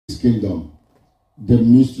kingdom. The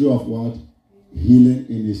mystery of what? Healing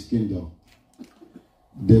in his kingdom.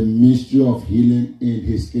 The mystery of healing in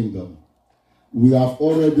his kingdom. We have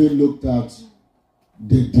already looked at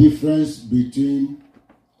the difference between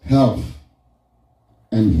health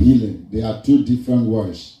and healing. They are two different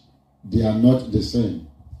words. They are not the same.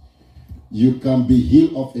 You can be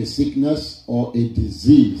healed of a sickness or a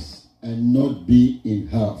disease and not be in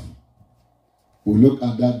health. We look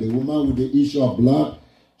at that. The woman with the issue of blood,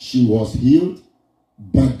 she was healed.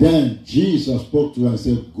 But then Jesus spoke to her and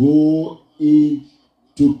said, go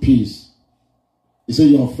into peace. He said,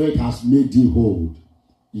 your faith has made thee whole.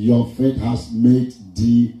 Your faith has made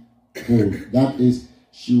thee whole. That is,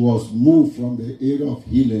 she was moved from the area of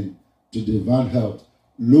healing to divine health.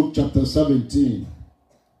 Luke chapter 17.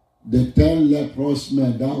 The 10 leprous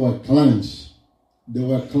men that were cleansed. They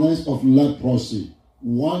were cleansed of leprosy.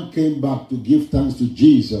 One came back to give thanks to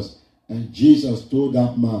Jesus. And Jesus told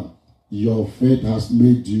that man, your faith has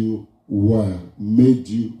made you well, made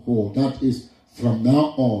you whole. That is, from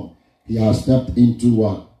now on, he has stepped into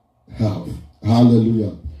what? Health.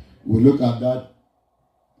 Hallelujah. We look at that.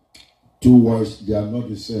 Two words, they are not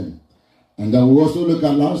the same. And then we also look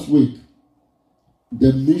at last week,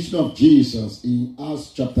 the mission of Jesus in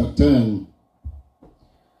Acts chapter 10.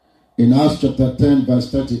 In Acts chapter 10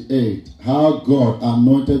 verse 38, how God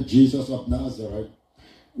anointed Jesus of Nazareth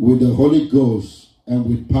with the Holy Ghost and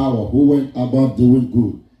with power, who went about doing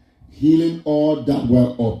good, healing all that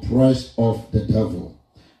were oppressed of the devil.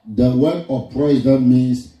 The word oppressed, that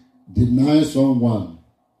means deny someone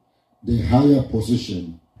the higher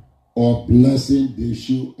position or blessing they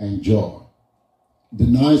should enjoy.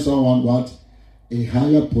 Deny someone what? A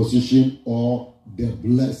higher position or the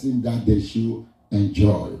blessing that they should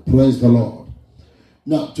enjoy. Praise the Lord.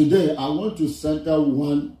 Now, today I want to center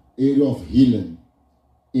one area of healing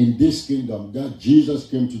in this kingdom that Jesus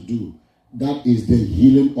came to do. That is the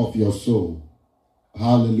healing of your soul.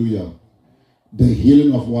 Hallelujah. The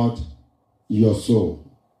healing of what? Your soul.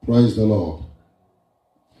 Praise the Lord.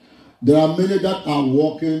 There are many that are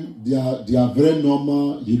walking. They are very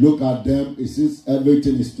normal. You look at them, it seems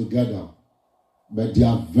everything is together. But they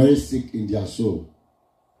are very sick in their soul.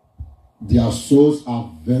 Their souls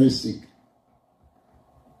are very sick.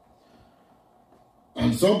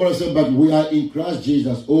 And somebody said, but we are in Christ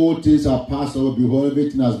Jesus. All things are passed away. Behold,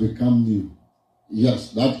 everything has become new.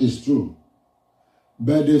 Yes, that is true.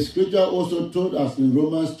 But the scripture also told us in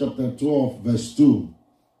Romans chapter 12, verse 2,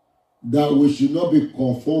 that we should not be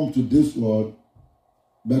conformed to this world,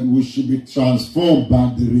 but we should be transformed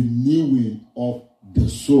by the renewing of the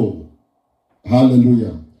soul.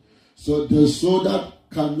 Hallelujah. So the soul that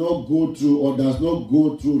cannot go through or does not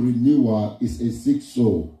go through renewal is a sick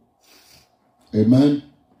soul. Amen.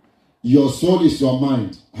 Your soul is your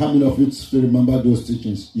mind. How many of you still remember those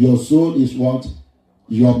teachings? Your soul is what?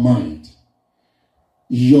 Your mind.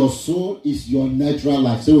 Your soul is your natural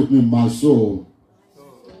life. Say with me, my soul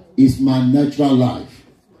is my natural life.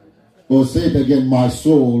 Or say it again, my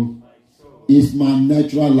soul is my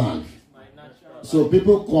natural life. So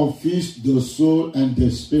people confuse the soul and the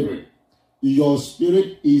spirit. Your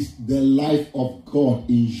spirit is the life of God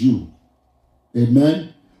in you.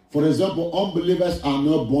 Amen. For example, unbelievers are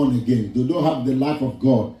not born again. They don't have the life of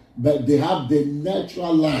God, but they have the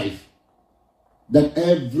natural life that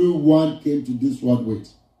everyone came to this world with.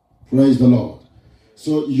 Praise the Lord.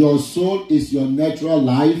 So your soul is your natural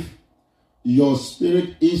life. Your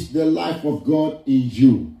spirit is the life of God in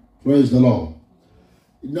you. Praise the Lord.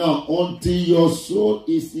 Now, until your soul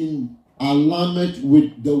is in alignment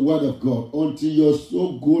with the word of God, until your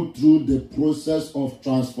soul go through the process of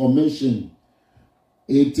transformation,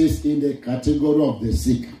 it is in the category of the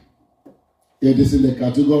sick. It is in the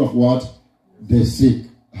category of what? The sick.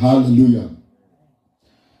 Hallelujah.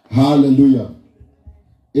 Hallelujah.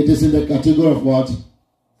 It is in the category of what?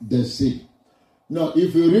 The sick. Now,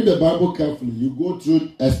 if you read the Bible carefully, you go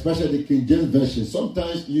through, especially the King James Version.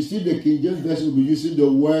 Sometimes you see the King James Version will be using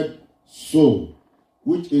the word soul,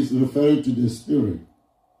 which is referring to the spirit.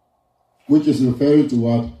 Which is referring to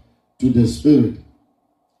what? To the spirit.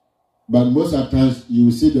 But most of the times, you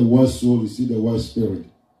will see the word soul, you see the word spirit.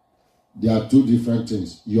 There are two different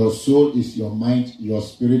things. Your soul is your mind. Your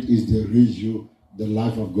spirit is the real you, the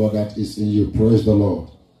life of God that is in you. Praise the Lord.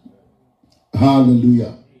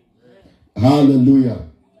 Hallelujah. Hallelujah.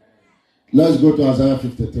 Let's go to Isaiah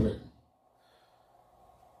 53.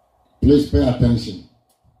 Please pay attention.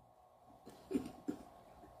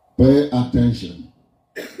 Pay attention.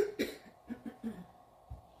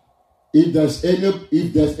 If there's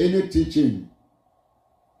any teaching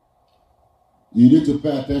you need to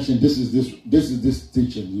pay attention, this is this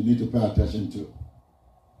teaching you need to pay attention to.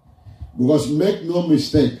 Because make no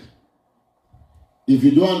mistake, if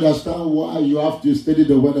you don't understand why you have to study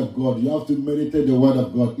the word of God, you have to meditate the word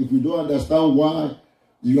of God. If you don't understand why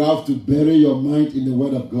you have to bury your mind in the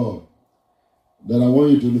word of God, then I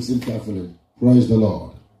want you to listen carefully. Praise the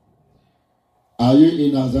Lord. Are you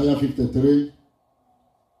in Isaiah 53?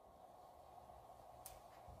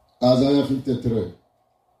 Isaiah 53,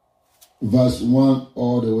 verse 1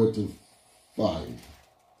 all the way to 5.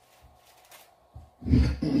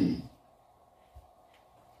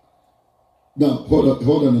 Now, hold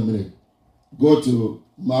on a minute. Go to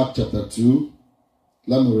Mark chapter 2.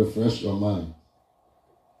 Let me refresh your mind.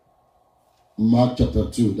 Mark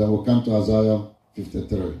chapter 2. Then we'll come to Isaiah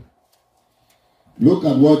 53. Look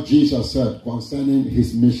at what Jesus said concerning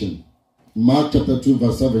his mission. Mark chapter 2,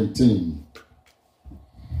 verse 17.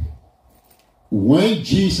 When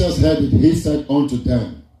Jesus heard it, he said unto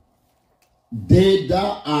them, they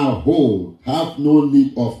that are whole have no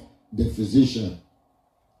need of the physician,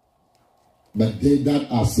 but they that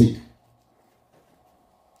are sick.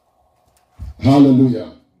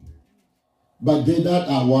 Hallelujah. But they that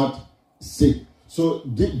are what? Sick. So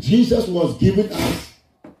Jesus was giving us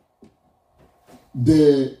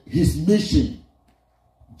his mission.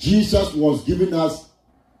 Jesus was giving us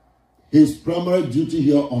his primary duty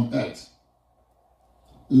here on earth,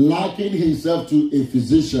 likening himself to a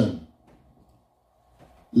physician,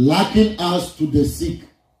 likening us to the sick.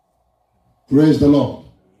 Praise the Lord.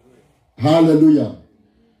 Hallelujah.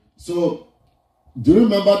 So, do you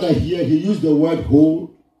remember that here he used the word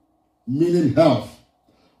whole, meaning health?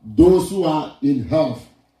 Those who are in health,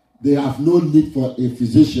 they have no need for a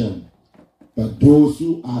physician, but those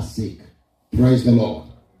who are sick. Praise the Lord.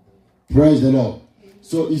 Praise the Lord.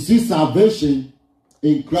 So, you see, salvation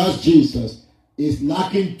in Christ Jesus is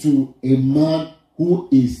lacking to a man who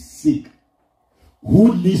is sick,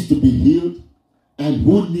 who needs to be healed, and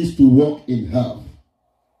who needs to walk in health.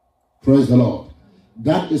 Praise the Lord.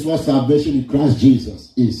 That is what salvation in Christ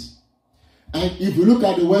Jesus is. And if you look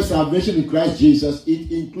at the word salvation in Christ Jesus,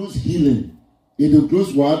 it includes healing. It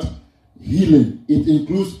includes what? Healing. It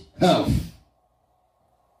includes health.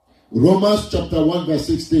 Romans chapter 1 verse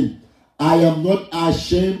 16. I am not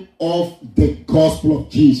ashamed of the gospel of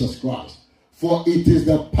Jesus Christ, for it is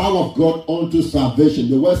the power of God unto salvation.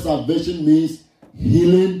 The word salvation means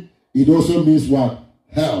healing. It also means what?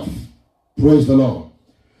 Health. Praise the Lord.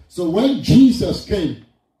 So when Jesus came,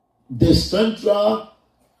 the central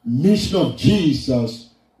mission of Jesus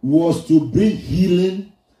was to bring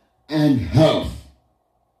healing and health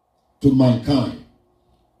to mankind.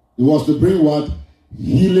 It was to bring what?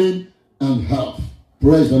 Healing and health.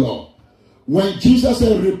 Praise the Lord. When Jesus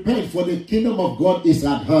said, repent, for the kingdom of God is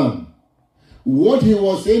at hand, what he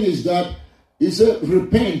was saying is that he said,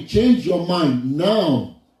 repent, change your mind.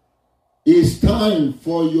 Now it's time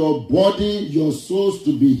for your body, your souls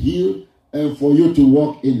to be healed and for you to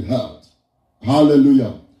walk in health.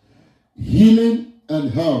 Hallelujah. Healing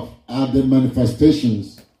and health are the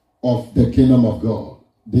manifestations of the kingdom of God.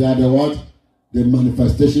 They are the what? The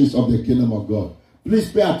manifestations of the kingdom of God.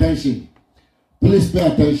 Please pay attention. Please pay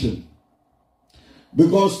attention.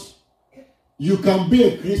 Because you can be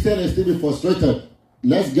a Christian and still be frustrated.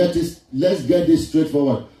 Let's get this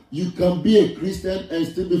straightforward. You can be a Christian and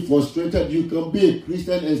still be frustrated. You can be a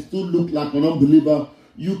Christian and still look like an unbeliever.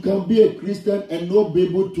 You can be a Christian and not be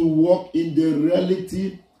able to walk in the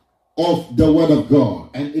reality of the word of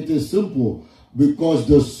God. And it is simple, because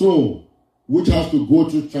the soul, which has to go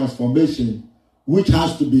through transformation, which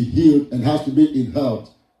has to be healed and has to be in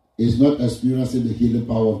health, is not experiencing the healing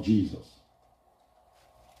power of Jesus.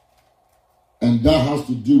 And that has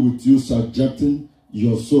to do with you subjecting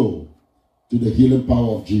your soul to the healing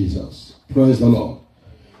power of Jesus. Praise the Lord.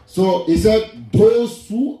 So he said, those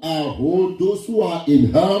who are whole, those who are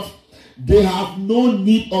in health, they have no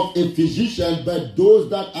need of a physician, but those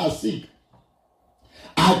that are sick.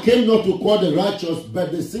 I came not to call the righteous,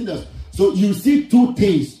 but the sinners. So you see two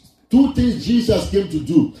things Jesus came to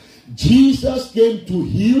do. Jesus came to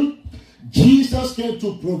heal. Jesus came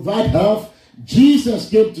to provide health. Jesus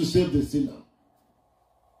came to save the sinner.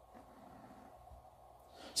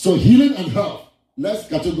 So healing and health, let's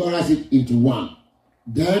categorize it into one.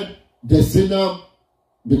 Then the sinner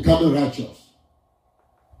becoming righteous.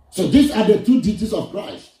 So these are the two duties of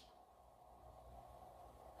Christ.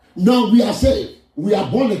 Now we are saved. We are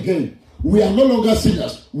born again. We are no longer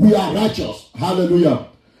sinners. We are righteous. Hallelujah.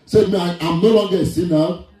 Say, I am no longer a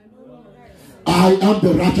sinner. I am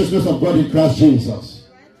the righteousness of God in Christ Jesus.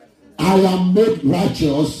 I am made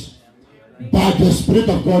righteous by the Spirit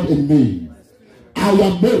of God in me. I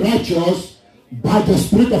am made righteous by the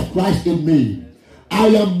Spirit of Christ in me. I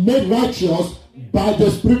am made righteous by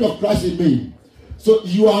the Spirit of Christ in me. So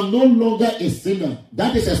you are no longer a sinner.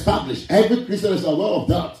 That is established. Every Christian is aware of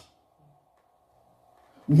that.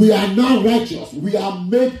 We are now righteous. We are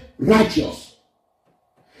made righteous.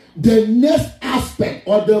 The next aspect,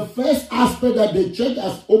 or the first aspect that the church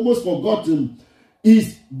has almost forgotten,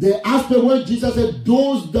 is the aspect where Jesus said,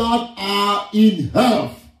 those that are in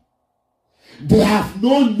health, they have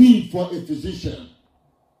no need for a physician.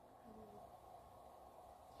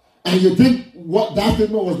 And you think what that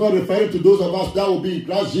statement was not referring to those of us that will be in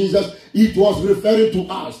Christ Jesus, it was referring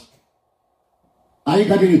to us. Are you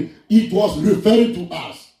getting it? It was referring to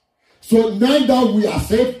us. So now that we are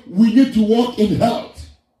saved, we need to walk in health.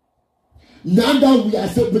 Now that we are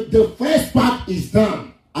saved, the first part is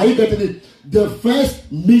done. Are you getting it? The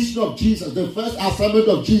first mission of Jesus, the first assignment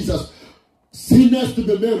of Jesus, sinners to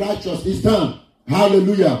be made righteous, is done.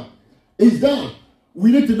 Hallelujah. It's done.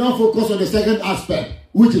 We need to now focus on the second aspect,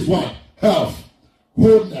 which is what? Health.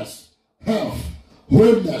 Wholeness. Health.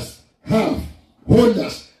 Wholeness. Health.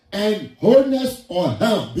 Wholeness. And wholeness or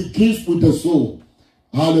health begins with the soul.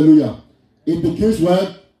 Hallelujah. It begins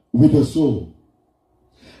where? With the soul.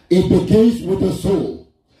 It begins with the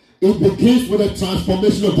soul. It begins with the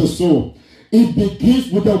transformation of the soul. It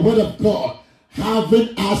begins with the word of God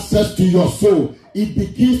having access to your soul. It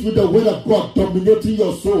begins with the word of God dominating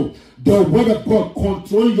your soul. The word of God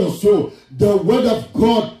controlling your soul. The word of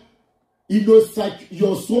God,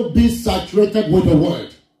 your soul being saturated with the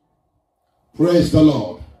word. Praise the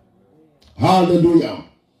Lord. Hallelujah.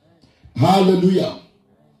 Hallelujah.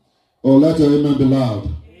 Oh, let your amen be loud.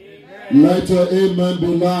 Amen. Let your amen be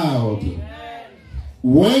loud. Amen.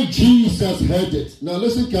 When Jesus heard it, now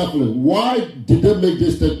listen carefully. Why did they make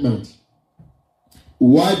this statement?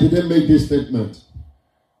 Why did they make this statement?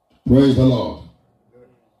 Praise the Lord.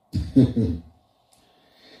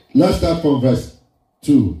 Let's start from verse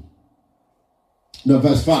 2. No,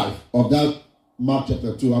 verse 5 of that Mark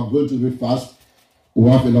chapter 2. I'm going to read fast. We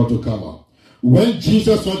have a lot to cover. When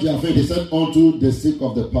Jesus saw their faith, he said unto the sick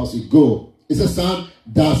of the palsy, go. It's a son,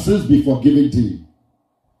 thy sins be forgiven thee.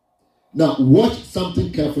 Now, watch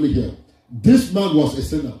something carefully here. This man was a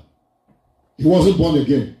sinner. He wasn't born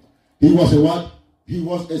again. He was a what? He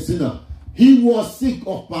was a sinner. He was sick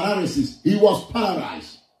of paralysis. He was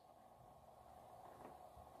paralyzed.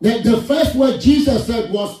 The first word Jesus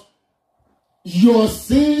said was, your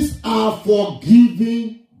sins are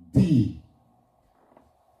forgiven thee.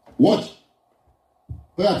 Watch.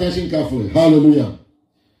 Pay attention carefully. Hallelujah.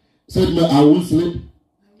 Say to me, I won't sleep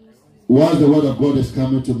while the word of God is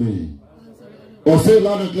coming to me. Or say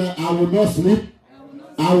loud and clear, I will not sleep.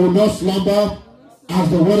 I will not slumber as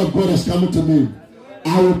the word of God is coming to me.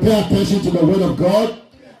 I will pay attention to the word of God.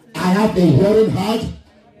 I have a hearing heart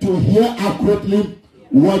to hear accurately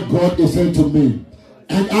what God is saying to me.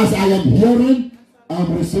 And as I am hearing,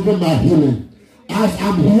 I'm receiving my healing. As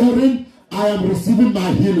I'm hearing, I am receiving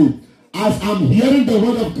my healing. As I'm hearing the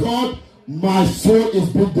word of God, my soul is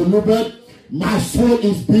being delivered. My soul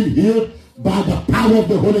is being healed by the power of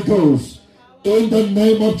the Holy Ghost. In the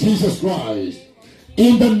name of Jesus Christ.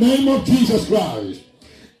 In the name of Jesus Christ.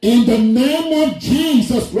 In the name of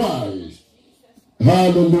Jesus Christ.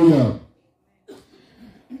 Hallelujah.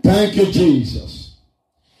 Thank you, Jesus.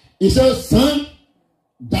 He says, son,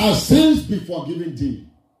 thy sins be forgiven thee.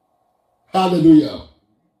 Hallelujah.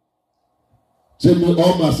 Say me,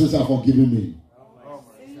 all my sins are forgiven me.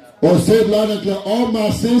 Or say it loud and clear, all my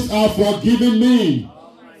sins are forgiven me.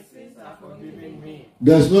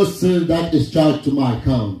 There's no sin that is charged to my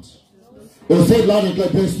account. Or say it loud and clear,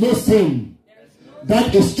 there's no sin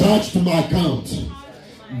that is charged to my account.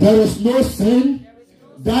 There is no sin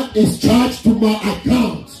that is charged to my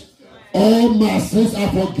account. All my sins are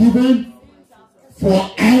forgiven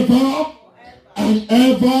forever and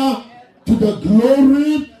ever to the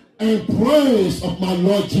glory and praise of my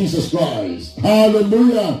Lord Jesus Christ.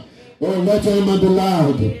 Hallelujah. Oh, let your amen be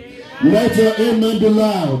loud. Let your amen be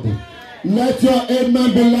loud. Let your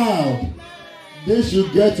amen be loud. This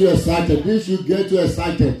should get you excited. This should get you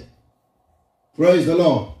excited. Praise the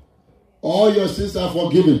Lord. All your sins are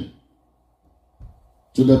forgiven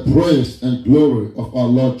to the praise and glory of our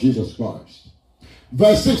Lord Jesus Christ.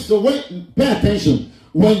 Verse 6. So pay attention.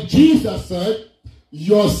 When Jesus said,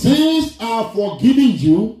 your sins are forgiven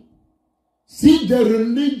you, see the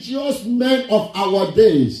religious men of our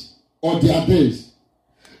days, or their days,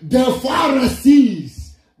 the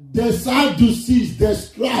Pharisees, the Sadducees, the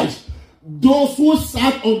scribes, those who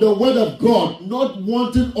sat on the word of God, not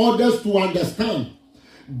wanting others to understand.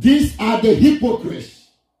 These are the hypocrites.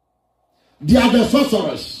 They are the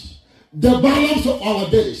sorcerers, the Balaams of our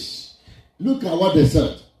days. Look at what they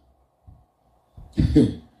said.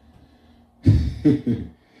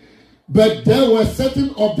 But there were certain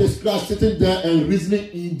of the scribes sitting there and reasoning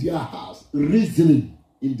in their house. Reasoning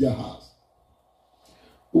in their house.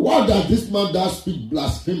 Why does this man that speak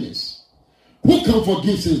blasphemies? Who can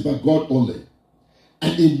forgive sins but God only?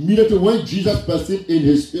 And immediately when Jesus perceived in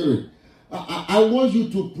his spirit, I want you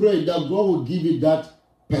to pray that God will give you that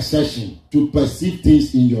perception to perceive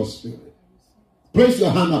things in your spirit. Place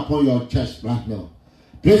your hand upon your chest right now.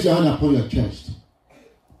 Place your hand upon your chest.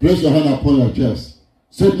 Place your hand upon your chest.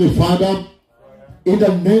 Say to me, Father, in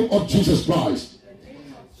the name of Jesus Christ,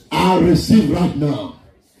 I receive right now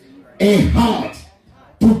a heart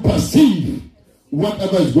to perceive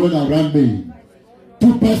whatever is going around me.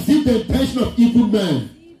 To perceive the intention of evil men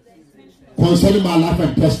concerning my life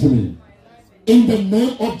and destiny. In the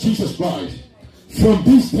name of Jesus Christ. From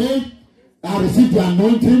this day, I receive the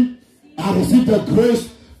anointing. I receive the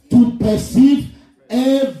grace to perceive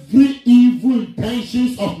every evil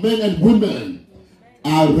intentions of men and women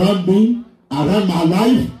around me, around my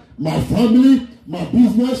life, my family, my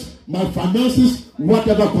business, my finances,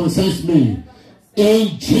 whatever concerns me.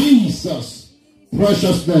 In Jesus'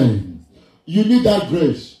 precious name. You need that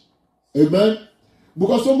grace. Amen.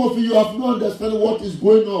 Because some of you have no understanding what is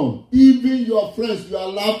going on. Even your friends, you are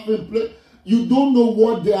laughing, you don't know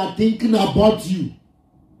what they are thinking about you.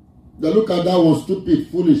 They look at that one, stupid,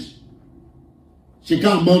 foolish. She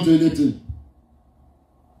can't amount to anything.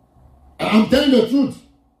 I'm telling the truth.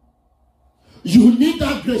 You need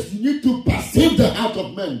that grace. You need to perceive the heart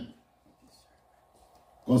of men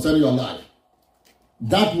concerning your life.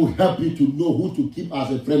 That will help you to know who to keep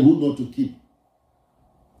as a friend, who not to keep.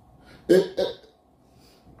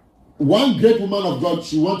 One great woman of God,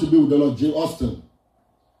 she wanted to be with the Lord, Jane Austen.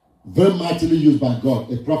 Very mightily used by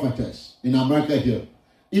God, a prophetess in America here.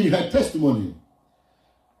 In her testimony,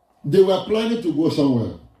 they were planning to go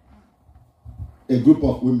somewhere. A group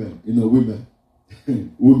of women, women.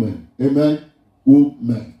 Women. Amen?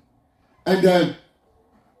 Women. And then,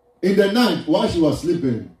 in the night, while she was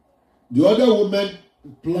sleeping, the other women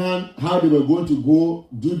planned how they were going to go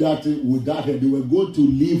do that thing without her. They were going to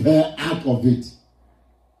leave her out of it.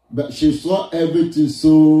 But she saw everything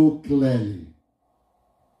so clearly.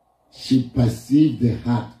 She perceived the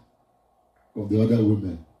heart of the other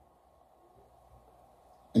women.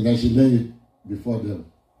 And then she laid it before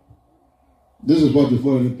them. This is what the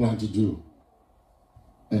foreign planned to do.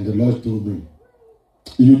 And the Lord told me,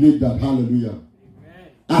 you need that. Hallelujah.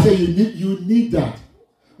 Amen. I said, you need that.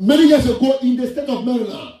 Many years ago in the state of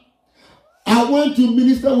Maryland, I went to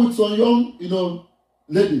minister with some young,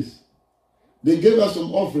 ladies. They gave us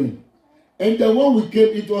some offering. And then when we came,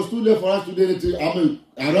 it was too late for us to do anything.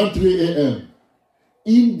 Around 3 a.m.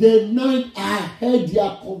 In the night, I heard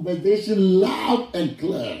their conversation loud and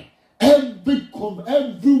clear. Every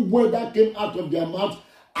word that came out of their mouth,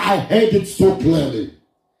 I heard it so clearly.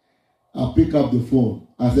 I pick up the phone.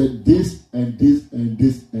 I said, this and this and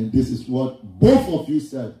this and this is what both of you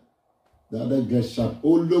said. The other girl shouted,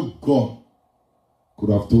 oh, look, God could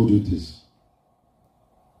have told you this.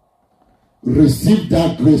 Receive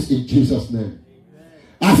that grace in Jesus' name. Amen.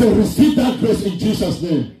 I said, receive that grace in Jesus'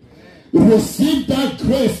 name. Amen. Receive that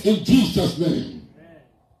grace in Jesus' name. Amen.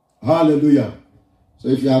 Hallelujah. So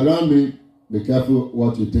if you're around me, be careful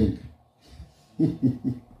what you think.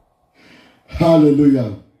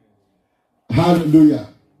 Hallelujah. Hallelujah.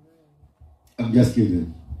 I'm just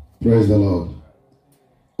kidding. Praise the Lord.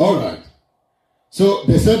 All right. So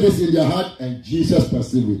they said this in their heart and Jesus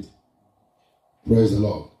perceived it. Praise the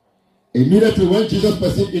Lord. Immediately when Jesus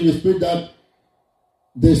perceived in his spirit that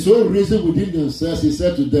they so reason within themselves, he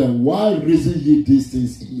said to them, why reason ye these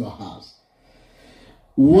things in your house?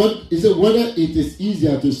 He said, whether it is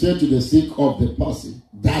easier to say to the sick of the palsy,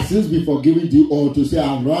 thy sins be forgiven thee, or to say,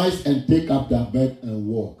 arise and take up thy bed and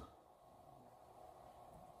walk.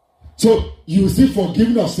 So you see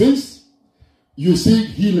forgiving of sins, you see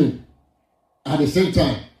healing at the same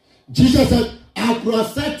time. Jesus said, I could have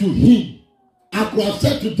said to him, I could have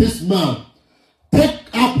said to this man, take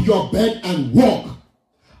up your bed and walk.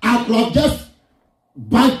 I could have just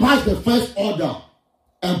bypassed the first order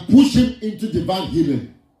and push him into divine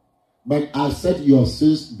healing. But I said your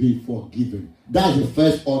sins be forgiven. That's the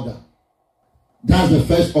first order. That's the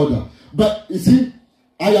first order. But you see,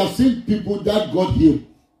 I have seen people that got healed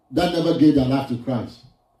that never gave their life to Christ.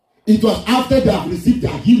 It was after they have received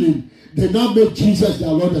their healing, they now made Jesus their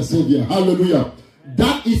Lord and Savior. Hallelujah.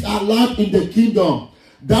 That is allowed in the kingdom.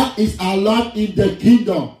 That is allowed in the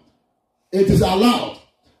kingdom. It is allowed.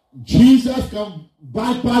 Jesus can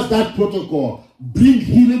bypass that protocol, bring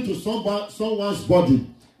healing to someone's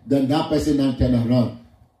body, then that person can turn around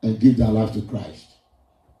and give their life to Christ.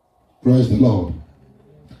 Praise the Lord.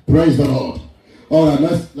 Praise the Lord. All right,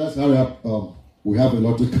 let's hurry up. We have a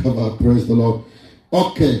lot to cover. Praise the Lord.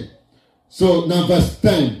 Okay. So now verse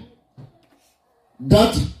 10.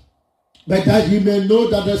 But that ye may know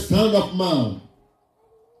that the Son of Man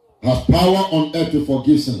has power on earth to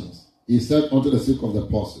forgive sins. He said unto the sick of the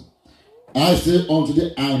apostle, I say unto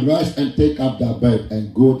thee, arise and take up thy bed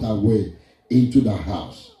and go thy way into the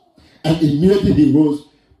house. And immediately he rose,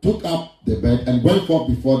 took up the bed, and went forth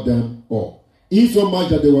before them all. Insomuch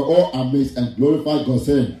that they were all amazed and glorified God,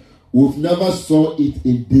 saying, we've never saw it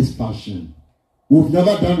in this fashion. We've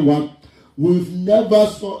never done what? We've never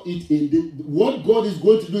saw it in this. What God is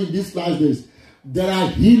going to do in these last days, there are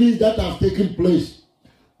healings that have taken place.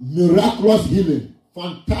 Miraculous healing.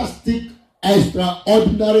 Fantastic,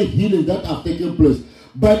 extraordinary healing that have taken place.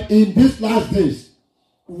 But in these last days,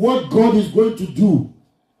 what God is going to do,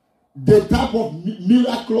 the type of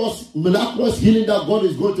miraculous healing that God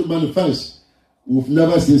is going to manifest, we've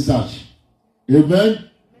never seen such. Amen?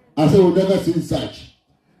 I said we've never seen such.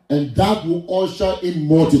 And that will usher in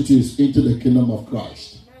multitudes into the kingdom of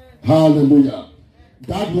Christ. Hallelujah.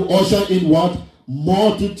 That will usher in what?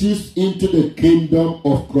 Multitudes into the kingdom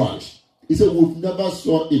of Christ. He said, we've never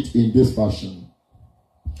saw it in this fashion.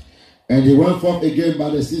 And he went forth again by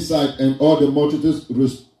the seaside, and all the multitudes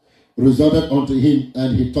resorted unto him,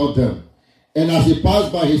 and he taught them. And as he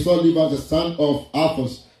passed by, he saw Levi the son of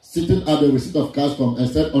Alphaeus sitting at the receipt of custom, and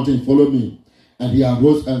said unto him, follow me. And he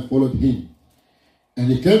arose and followed him. And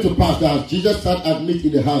it came to pass that Jesus sat at meat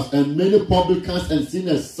in the house, and many publicans and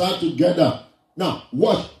sinners sat together. Now,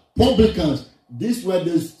 watch, publicans, these were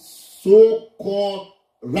the so-called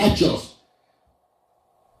righteous.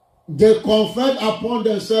 They conferred upon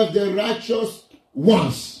themselves the righteous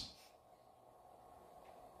ones.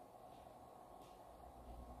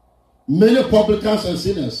 Many publicans and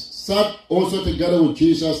sinners sat also together with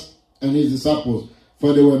Jesus and his disciples,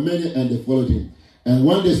 for there were many, and they followed him. And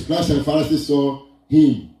when the scribes and Pharisees saw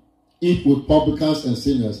him eat with publicans and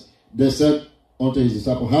sinners, they said unto his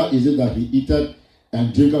disciples, how is it that he eateth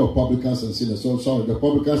and drinketh with publicans and sinners? So sorry, the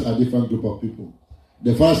publicans are a different group of people.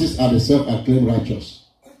 The Pharisees are the self-acclaimed righteous,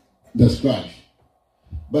 the scribes.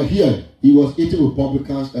 But here, he was eating with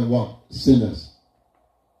publicans and what? Sinners.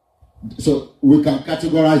 So we can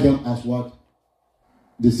categorize them as what?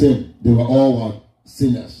 The same. They were all what?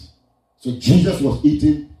 Sinners. So Jesus was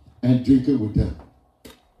eating and drinking with them.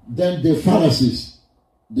 Then the Pharisees,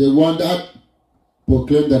 the one that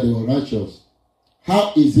proclaimed that they were righteous,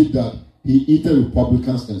 how is it that he eaten with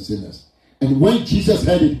publicans and sinners? And when Jesus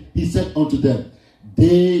heard it, he said unto them,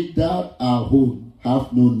 they that are whole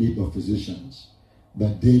have no need of physicians,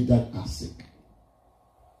 but they that are sick.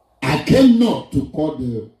 I came not to call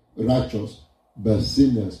the righteous, but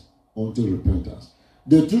sinners unto repentance.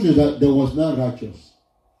 The truth is that there was none righteous.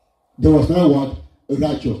 There was none what?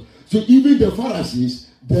 Righteous. So even the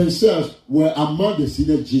Pharisees themselves were among the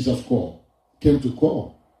sinners Jesus came to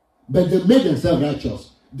call. But they made themselves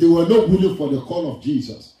righteous. They were not willing for the call of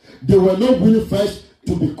Jesus. They were not willing first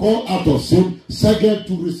to be called out of sin, second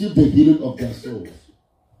to receive the healing of their souls.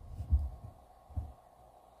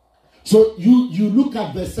 So you look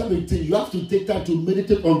at verse 17. You have to take time to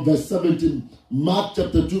meditate on verse 17. Mark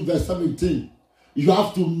chapter 2 verse 17. You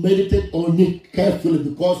have to meditate on it carefully,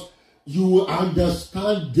 because you will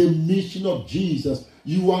understand the mission of Jesus.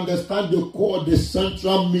 You will understand the core, the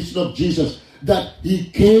central mission of Jesus, that he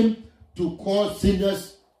came to call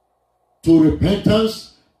sinners to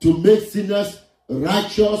repentance, to make sinners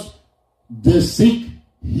righteous, the sick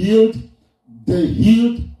healed, the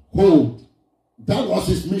healed whole. That was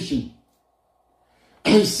his mission.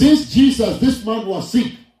 And since Jesus, this man was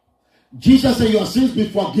sick, Jesus said, your sins be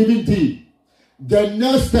forgiven thee. The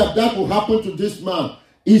next step that will happen to this man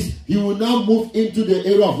is he will now move into the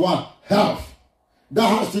area of what? Health. That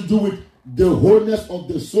has to do with the wholeness of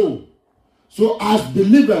the soul. So as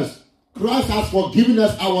believers, Christ has forgiven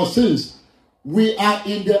us our sins. We are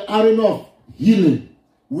in the arena of healing.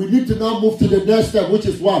 We need to now move to the next step, which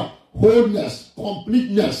is what? Wholeness,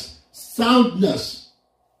 completeness, soundness.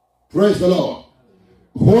 Praise the Lord.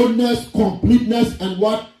 Wholeness, completeness, and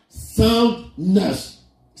what? Soundness.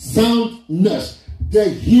 Soundness. The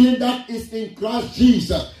healing that is in Christ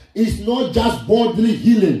Jesus is not just bodily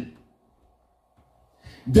healing.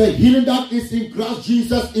 The healing that is in Christ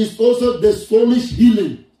Jesus is also the soulish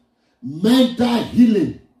healing, mental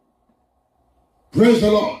healing. Praise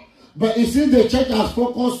the Lord. But you see, the church has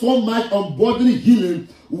focused so much on bodily healing,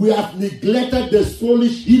 we have neglected the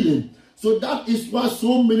soulish healing. So that is why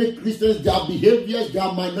so many Christians, their behaviors,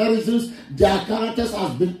 their mannerisms, their characters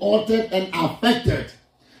has been altered and affected,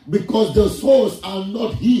 because the souls are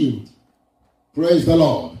not healed. Praise the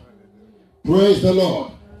Lord. Praise the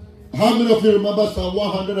Lord. How many of you remember Psalm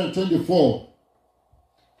 124?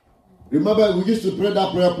 Remember, we used to pray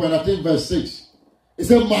that prayer point, I think verse 6. It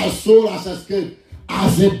said, my soul has escaped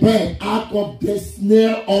as a bird out of the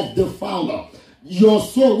snare of the fowler. Your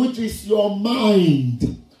soul, which is your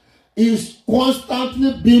mind, is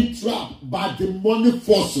constantly being trapped by demonic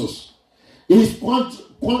forces. Is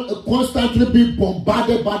constantly being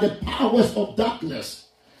bombarded by the powers of darkness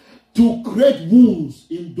to create wounds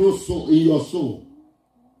in your soul.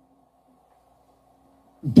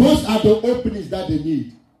 Those are the openings that they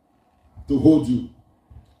need to hold you.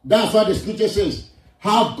 That's why the scripture says,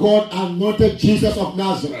 how God anointed Jesus of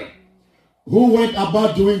Nazareth, who went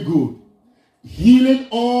about doing good, healing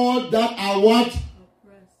all that are what?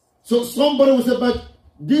 So somebody will say, but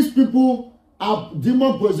these people are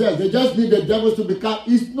demon possessed. They just need the devils to be cast.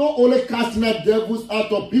 It's not only casting out devils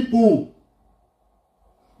out of people.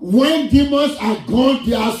 When demons are gone,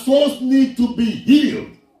 their souls need to be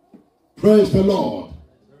healed. Praise the Lord.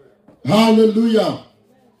 Hallelujah.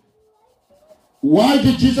 Why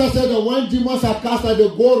did Jesus say that when demons are cast out, they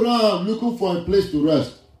go around looking for a place to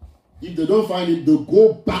rest? If they don't find it, they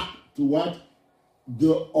go back to what?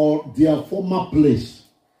 Their former place.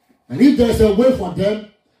 And if there's a way for them,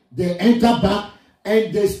 they enter back,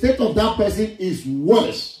 and the state of that person is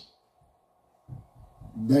worse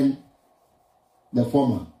than the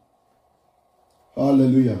former.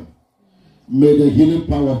 Hallelujah. May the healing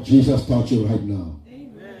power of Jesus touch you right now.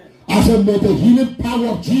 I said, may the healing power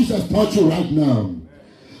of Jesus touch you right now.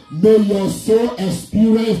 May your soul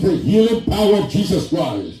experience the healing power of Jesus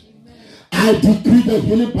Christ. I decree the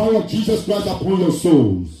healing power of Jesus Christ upon your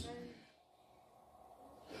souls.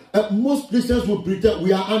 Most Christians will pretend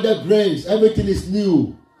we are under grace. Everything is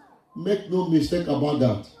new. Make no mistake about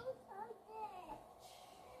that.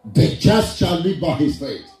 The just shall live by his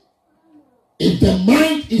faith. If the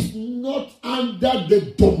mind is not under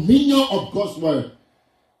the dominion of God's word,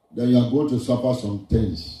 then you are going to suffer some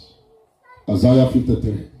things. Isaiah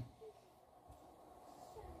 53.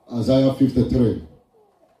 Isaiah 53.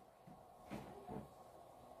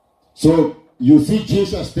 So you see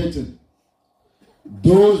Jesus stating,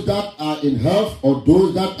 those that are in health or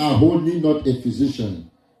those that are whole need not a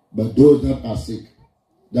physician, but those that are sick.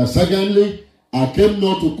 Then secondly, I came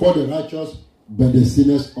not to call the righteous, but the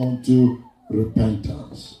sinners unto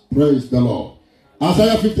repentance. Praise the Lord.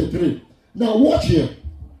 Isaiah 53. Now watch here.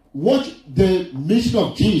 Watch the mission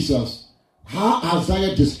of Jesus, how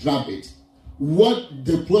Isaiah described it, what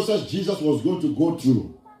the process Jesus was going to go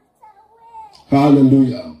through.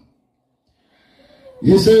 Hallelujah.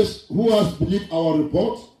 He says, who has believed our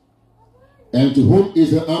report, and to whom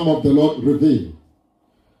is the arm of the Lord revealed?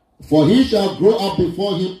 For he shall grow up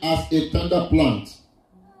before him as a tender plant.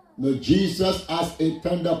 Now Jesus as a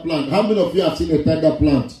tender plant. How many of you have seen a tender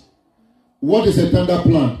plant? What is a tender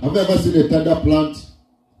plant? Have you ever seen a tender plant?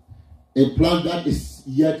 A plant that is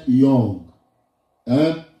yet young.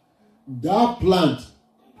 That plant,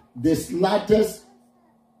 the slightest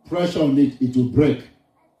pressure on it, it will break.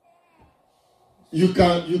 You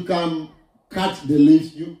can cut the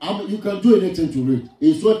leaves. You can do anything to it.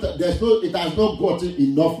 It has not gotten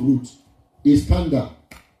enough root. It's tender.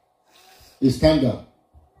 It's tender.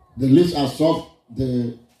 The leaves are soft.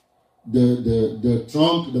 The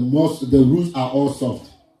trunk, the moss, the roots are all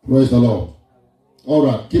soft. Praise the Lord. All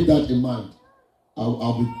right, keep that in mind.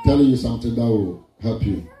 I'll be telling you something that will help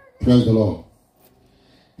you. Praise the Lord.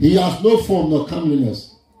 He has no form nor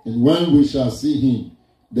comeliness, and when we shall see him,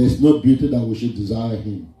 there is no beauty that we should desire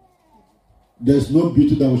him. There is no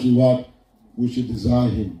beauty that we should what? We should desire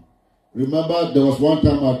him. Remember, there was one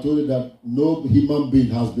time I told you that no human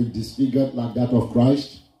being has been disfigured like that of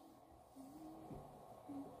Christ.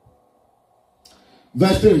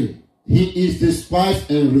 Verse 3. He is despised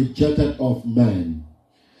and rejected of men.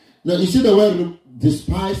 Now, you see the word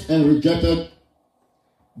despised and rejected,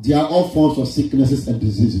 they are all forms of sicknesses and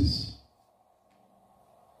diseases.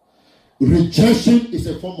 Rejection is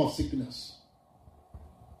a form of sickness.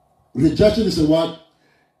 Rejection is a what?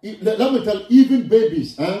 Let me tell you, even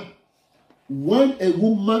babies, when a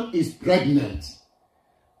woman is pregnant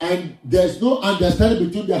and there's no understanding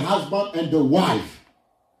between the husband and the wife,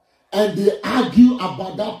 and they argue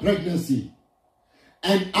about that pregnancy,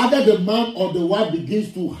 and either the man or the wife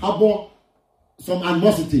begins to harbor some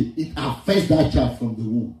animosity, it affects that child from the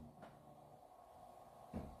womb.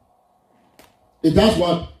 It does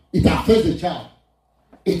what? It affects the child.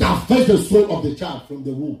 It affects the soul of the child from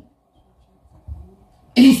the womb.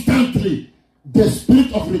 Instantly, the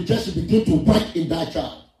spirit of rejection begins to work in that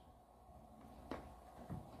child.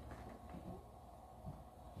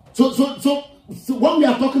 So when we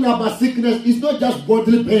are talking about sickness, it's not just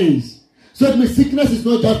bodily pains. So it means sickness is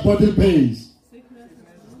not just body pains.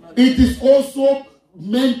 It is also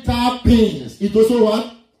mental pains. It also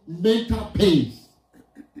what? Mental pains.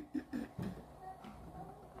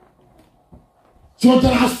 So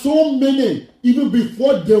there are so many, even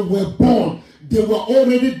before they were born, they were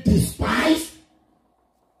already despised,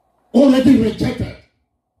 already rejected.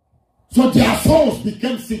 So their souls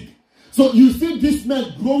became sick. So you see these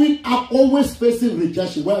men growing up always facing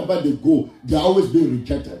rejection. Wherever they go, they are always being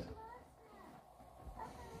rejected.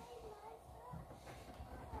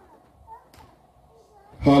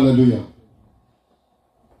 Hallelujah.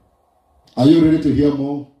 Are you ready to hear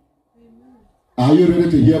more? Are you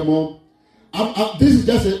ready to hear more? This is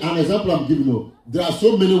just an example I'm giving you. There are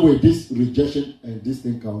so many ways this rejection and this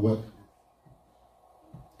thing can work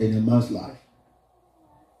in a man's life.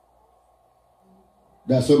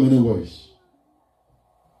 There are so many ways.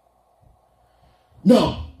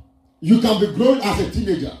 Now, you can be growing as a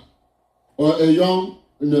teenager or a young,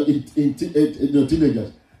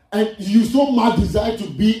 teenager, and you so much desire to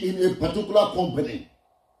be in a particular company,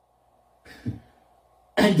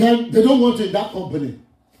 and then they don't want you in that company.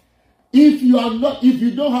 If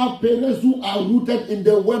you don't have parents who are rooted in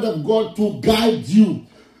the word of God to guide you,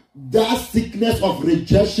 that sickness of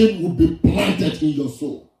rejection will be planted in your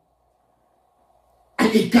soul.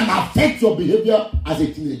 And it can affect your behavior as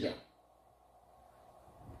a teenager.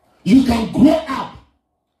 You can grow up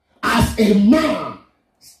as a man,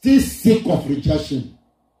 still sick of rejection,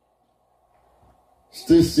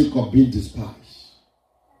 still sick of being despised.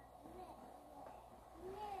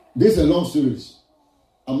 This is a long series.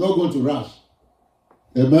 I'm not going to rush.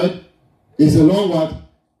 Amen. It's a long what?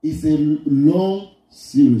 It's a long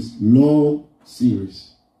series. Long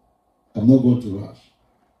series. I'm not going to rush.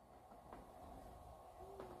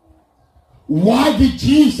 Why did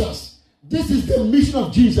Jesus? This is the mission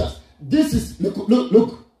of Jesus. This is,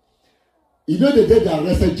 look. You know the day they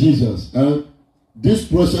arrested Jesus, this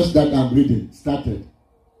process that I'm reading started.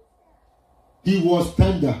 He was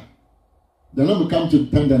tender. Then let me come to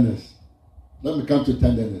tenderness.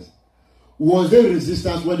 Was there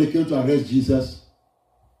resistance when they came to arrest Jesus?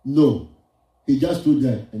 No. He just stood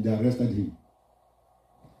there and they arrested him.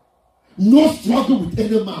 No struggle with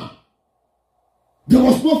any man. There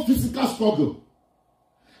was no physical struggle.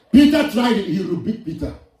 Peter tried it, he rebuked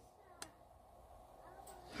Peter.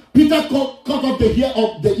 Peter cut off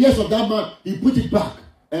the ears of that man, he put it back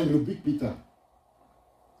and rebuked Peter.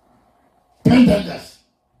 Tenderness.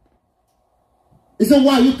 He said,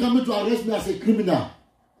 why are you coming to arrest me as a criminal?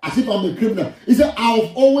 As if I'm a criminal. He said,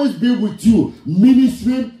 I've always been with you,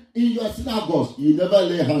 ministering in your synagogues. You never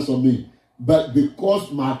lay hands on me. But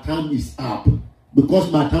because my time is up.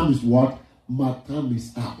 Because my time is what? My time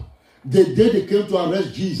is up. The day they came to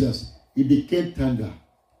arrest Jesus, he became tender.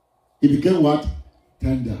 He became what?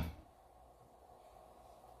 Tender.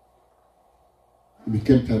 He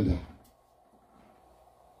became tender.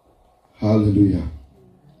 Hallelujah.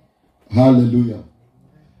 Hallelujah.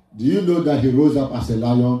 Do you know that he rose up as a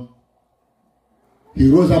lion?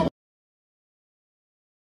 He rose up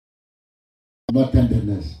not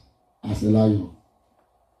tenderness, as a lion.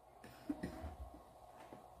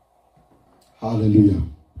 Hallelujah.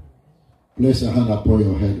 Place your hand upon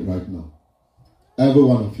your head right now. Every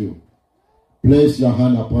one of you. Place your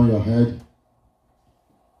hand upon your head.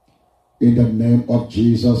 In the name of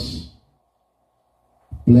Jesus.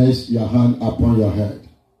 Place your hand upon your head.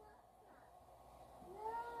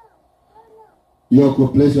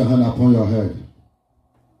 Yoko, place your hand upon your head.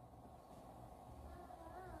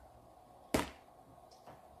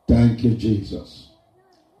 Thank you, Jesus.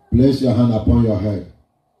 Place your hand upon your head.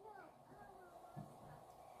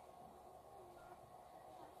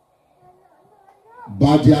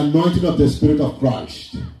 By the anointing of the Spirit of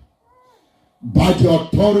Christ, by the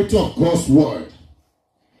authority of God's word,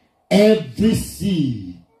 every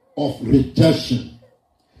seed of rejection,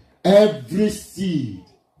 every seed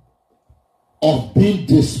of being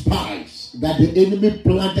despised that the enemy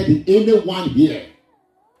planted in anyone here,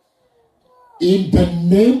 in the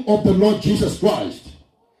name of the Lord Jesus Christ,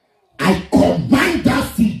 I command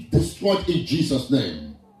that seed destroyed in Jesus'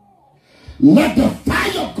 name. Let the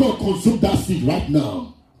fire of God consume that seed right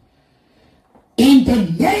now. In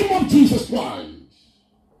the name of Jesus Christ.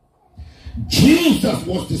 Jesus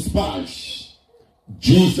was despised.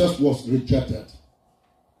 Jesus was rejected.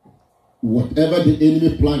 Whatever the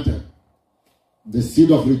enemy planted, the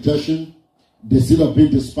seed of rejection, the seed of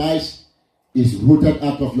being despised, is rooted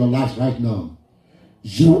out of your life right now.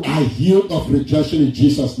 You are healed of rejection in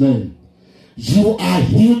Jesus' name. You are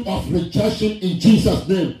healed of rejection in Jesus'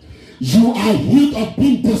 name. You are healed of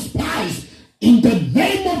being despised in the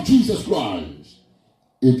name of Jesus Christ.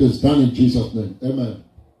 It is done in Jesus' name. Amen.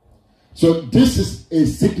 So this is a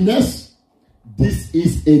sickness. This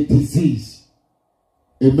is a disease.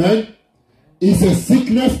 Amen. It's a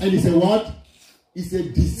sickness and it's a what? It's a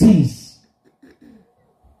disease.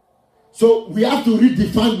 So we have to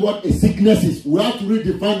redefine what a sickness is. We have to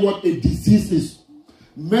redefine what a disease is.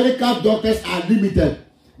 Medical doctors are limited.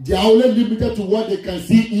 They are only limited to what they can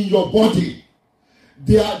see in your body.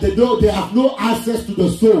 They have no access to the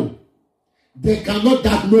soul. They cannot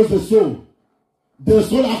diagnose the soul. The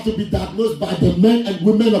soul has to be diagnosed by the men and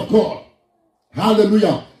women of God.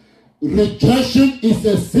 Hallelujah. Rejection is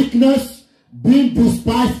a sickness. Being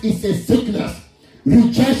despised is a sickness.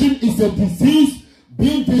 Rejection is a disease.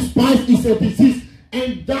 Being despised is a disease.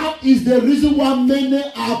 And that is the reason why many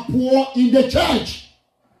are poor in the church.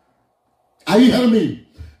 Are you hearing me?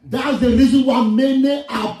 That's the reason why many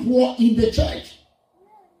are poor in the church.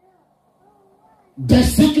 The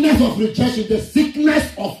sickness of rejection, the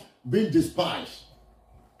sickness of being despised.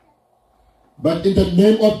 But in the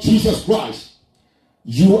name of Jesus Christ,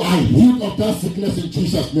 you are healed of that sickness in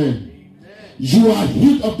Jesus' name. You are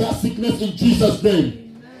healed of that sickness in Jesus'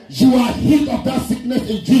 name. You are healed of that sickness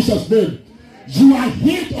in Jesus' name. You are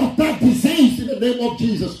healed of that disease in the name of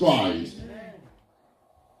Jesus Christ.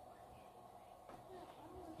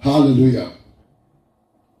 Hallelujah.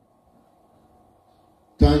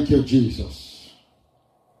 Thank you, Jesus.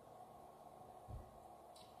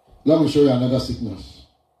 Let me show you another sickness.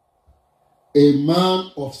 A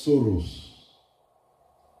man of sorrows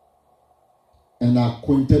and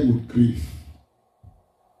acquainted with grief.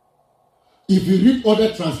 If you read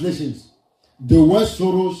other translations, the word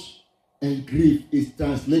sorrows and grief is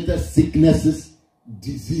translated sicknesses,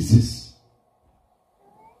 diseases.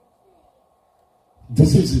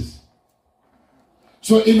 Diseases.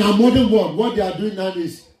 So in our modern world, what they are doing now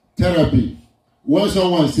is therapy. When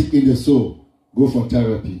someone is sick in the soul, go for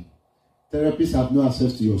therapy. Therapists have no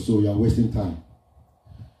access to your soul. You are wasting time.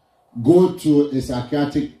 Go to a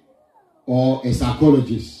psychiatric or a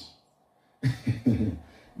psychologist.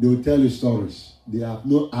 They will tell you stories. They have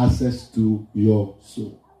no access to your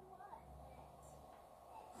soul.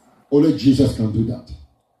 Only Jesus can do that.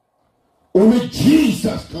 Only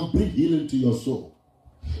Jesus can bring healing to your soul.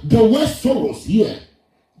 The word sorrows here,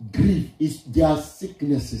 grief, is their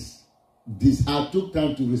sicknesses. I took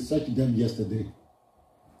time to research them yesterday.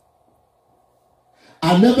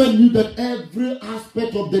 I never knew that every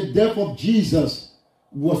aspect of the death of Jesus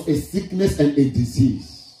was a sickness and a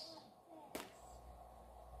disease.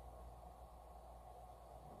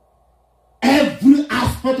 Every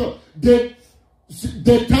aspect of the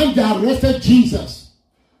time they arrested Jesus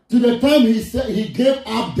to the time he gave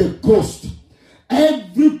up the ghost,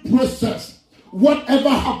 every process, whatever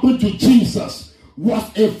happened to Jesus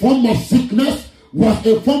was a form of sickness, was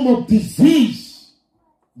a form of disease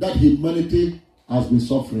that humanity has been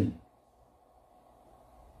suffering.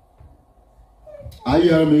 Are you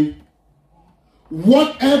hearing me?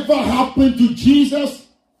 Whatever happened to Jesus,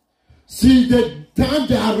 since the time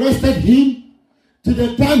they arrested him to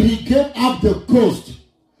the time he gave up the ghost,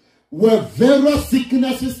 were various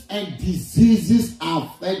sicknesses and diseases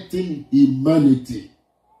affecting humanity.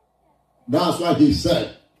 That's why he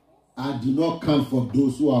said, I do not come for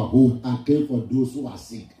those who are whole, I came for those who are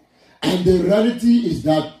sick. And the reality is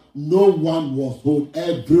that no one was whole,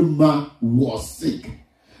 every man was sick.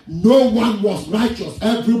 No one was righteous,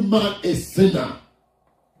 every man a sinner.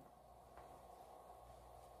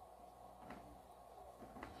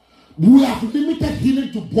 We have limited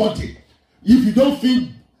healing to body. If you don't feel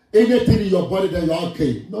anything in your body, then you're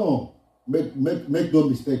okay. No, make no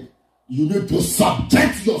mistake. You need to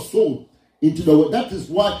subject your soul into the word. That is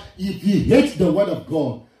why if you hate the word of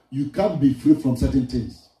God, you can't be free from certain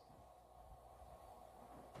things.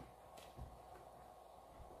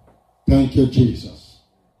 Thank you, Jesus.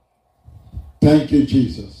 Thank you,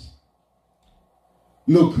 Jesus.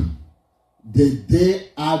 Look, the day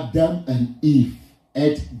Adam and Eve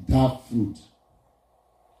ate that fruit.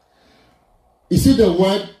 You see the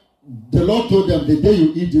word, the Lord told them, the day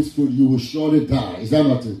you eat this fruit, you will surely die. Is that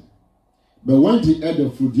not it? But when they ate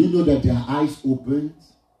the fruit, do you know that their eyes opened?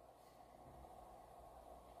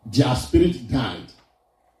 Their spirit died,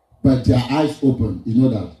 but their eyes opened. You know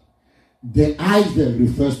that? The eyes there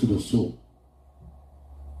refers to the soul.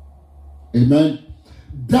 Amen.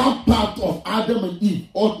 That part of Adam and Eve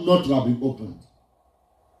ought not to have been opened.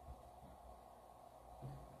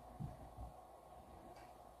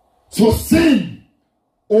 So sin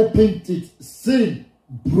opened it. Sin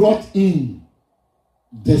brought in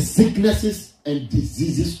the sicknesses and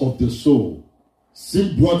diseases of the soul.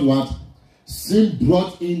 Sin brought what? Sin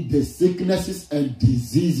brought in the sicknesses and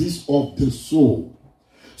diseases of the soul.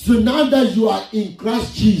 So now that you are in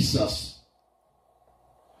Christ Jesus,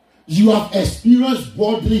 you have experienced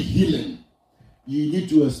bodily healing. You need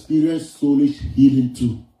to experience soulish healing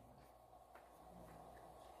too.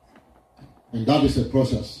 And that is a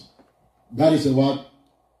process. That is a what?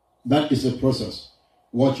 That is a process.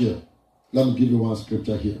 Watch here. Let me give you one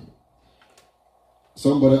scripture here.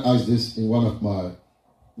 Somebody asked this in one of my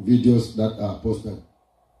videos that I posted.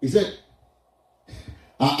 He said,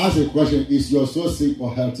 I asked a question, is your soul sick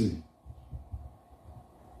or healthy?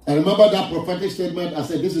 And remember that prophetic statement? I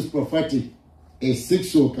said, this is prophetic. A sick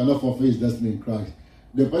soul cannot fulfill his destiny in Christ.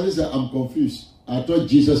 The person said, I'm confused. I thought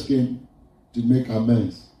Jesus came to make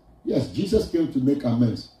amends. Yes, Jesus came to make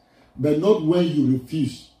amends. But not when you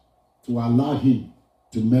refuse to allow him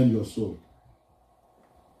to mend your soul.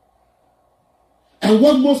 And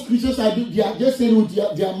what most Christians are doing, they are just saying with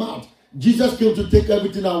their mouth, Jesus came to take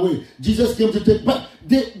everything away. Jesus came to take, but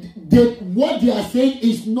what they are saying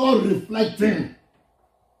is not reflecting.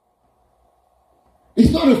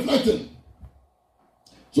 It's not reflecting.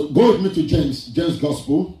 So go with me to James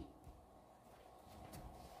Gospel.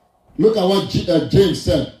 Look at what James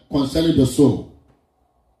said concerning the soul.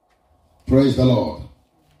 Praise the Lord.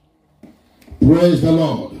 Praise the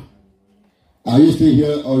Lord. Are you still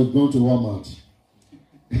here or you going to Walmart?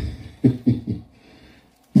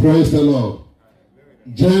 Praise the Lord.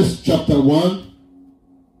 James chapter 1.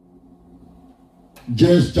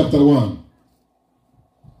 James chapter 1.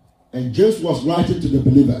 And James was writing to the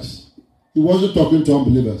believers. He wasn't talking to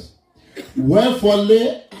unbelievers. Wherefore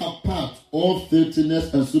lay apart all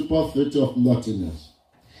filthiness and superfluity of naughtiness,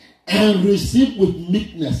 and receive with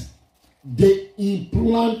meekness the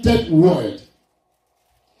implanted word,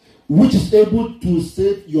 which is able to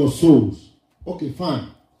save your souls. Okay, fine.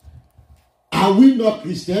 Are we not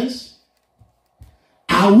Christians?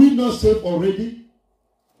 Are we not saved already?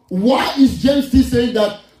 Why is James still saying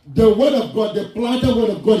that the word of God, the planted word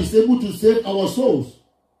of God, is able to save our souls?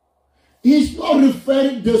 He's not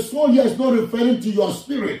referring, the soul here is not referring to your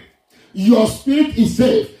spirit. Your spirit is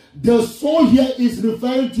saved. The soul here is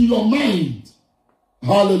referring to your mind.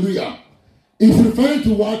 Hallelujah. It's referring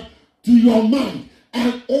to what? To your mind.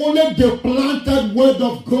 And only the planted word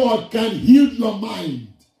of God can heal your mind.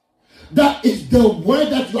 That is the word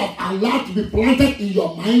that you have allowed to be planted in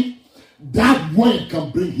your mind. That word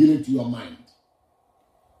can bring healing to your mind.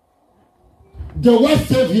 The word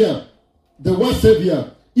Savior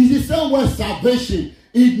is the same word salvation.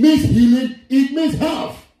 It means healing, it means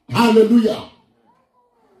health. Hallelujah.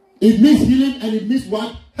 It means healing and it means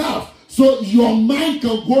what? Health. So your mind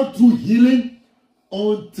can go through healing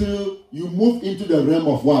until you move into the realm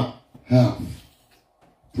of what? Health.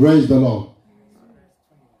 Praise the Lord.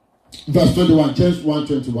 Verse 21, James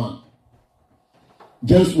 1:21.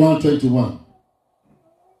 James 1:21.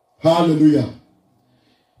 Hallelujah.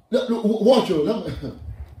 Watch it.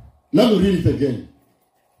 Let me read it again.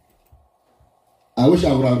 I wish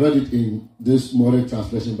I would have read it in this modern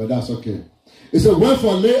translation, but that's okay. It says,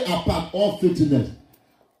 wherefore lay apart all filthiness.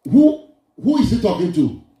 Who is he talking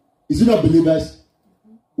to? Is it not believers?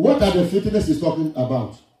 What are the filthiness he's talking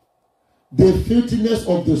about? The filthiness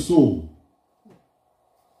of the soul.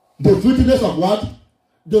 The filthiness of what?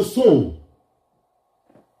 The soul.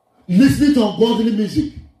 Listening to ungodly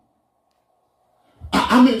music.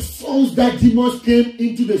 I mean, songs that demons came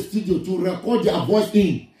into the studio to record their voice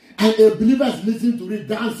in. And a believer is listening to it,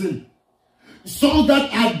 dancing. Songs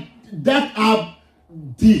that are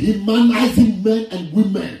dehumanizing men and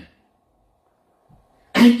women.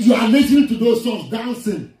 And you are listening to those songs,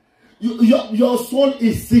 dancing. Your soul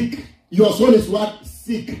is sick. Your soul is what?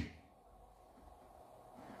 Sick.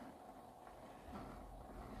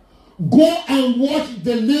 Go and watch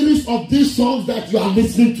the lyrics of these songs that you are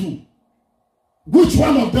listening to. Which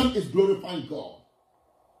one of them is glorifying God?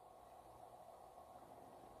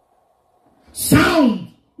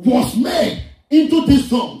 Sound was made into these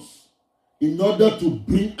songs in order to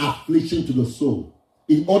bring affliction to the soul,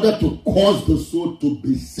 in order to cause the soul to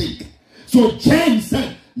be sick. So James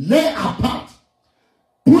said, lay apart,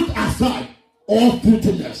 put aside all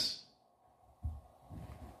filthiness.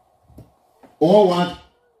 All what?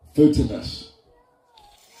 Filthiness.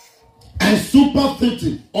 And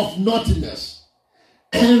superfluity of naughtiness.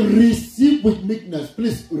 And receive with meekness.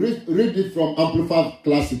 Please read it from Amplified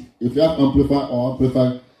Classic. If you have Amplified or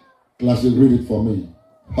Amplified Classic, read it for me.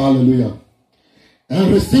 Hallelujah.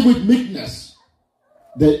 And receive with meekness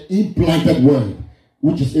the implanted word,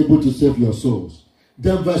 which is able to save your souls.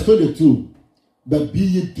 Then verse 22. But be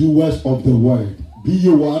ye doers of the word. Be ye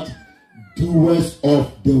what? Doers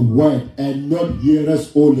of the word, and not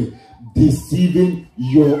hearers only, deceiving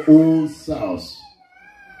your own selves.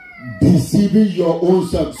 deceiving your own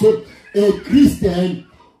self. So a Christian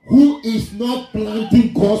who is not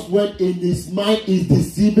planting God's word in his mind is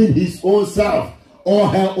deceiving his own self or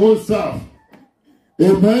her own self.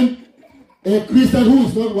 Amen. A Christian who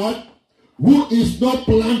is not what? Who is not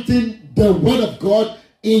planting the word of God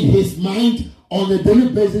in his mind on a daily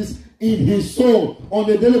basis, in his soul on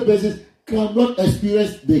a daily basis, cannot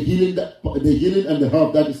experience the healing and the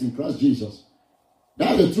help that is in Christ Jesus.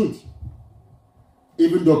 That's the truth.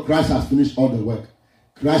 Even though Christ has finished all the work,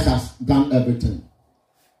 Christ has done everything.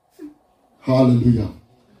 Hallelujah.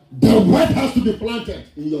 The word has to be planted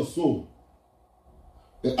in your soul.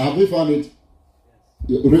 Have you found it?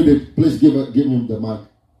 Read it. Please give him the mic.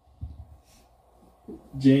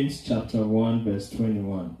 James chapter 1 verse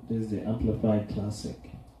 21. This is the Amplified Classic.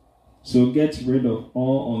 So get rid of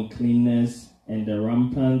all uncleanness and the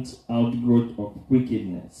rampant outgrowth of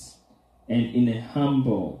wickedness, and in a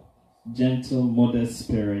humble, gentle, modest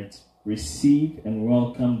spirit, receive and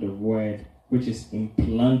welcome the word which is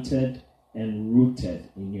implanted and rooted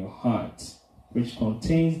in your heart, which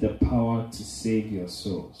contains the power to save your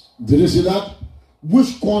souls. Did you see that?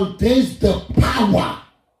 Which contains the power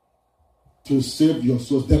to save your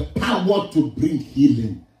souls, the power to bring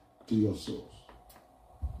healing to your souls.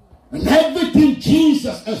 And everything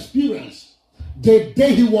Jesus experienced the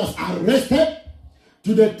day he was arrested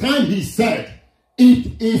to the time he said,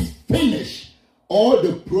 "It is finished." All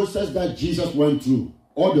the process that Jesus went through,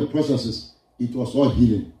 all the processes, it was all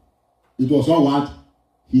healing. It was all what?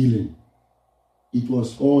 Healing. It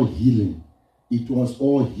was all healing. It was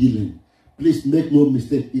all healing. Please make no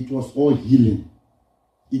mistake. It was all healing.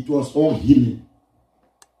 It was all healing.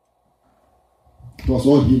 It was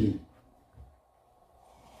all healing.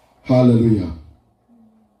 Hallelujah.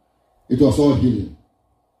 It was all healing.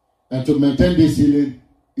 And to maintain this healing,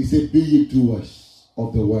 he said, "Be ye doers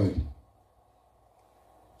of the word."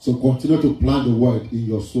 So continue to plant the word in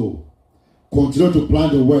your soul. Continue to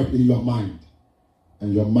plant the word in your mind.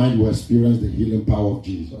 And your mind will experience the healing power of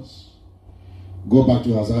Jesus. Go back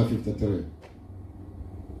to Isaiah 53.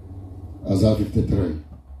 Isaiah 53.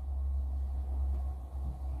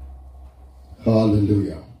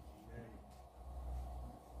 Hallelujah.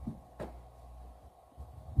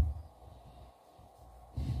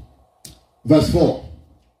 Verse 4.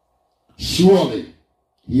 Surely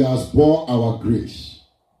he has bore our griefs,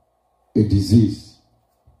 a disease,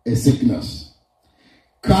 a sickness,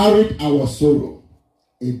 carried our sorrow,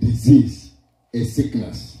 a disease, a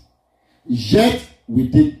sickness. Yet we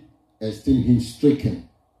did esteem him stricken,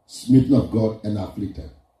 smitten of God, and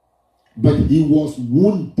afflicted. But he was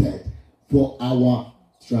wounded for our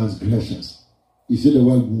transgressions. You see the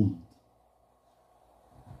word wound.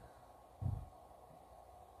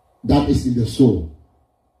 That is in the soul.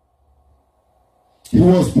 He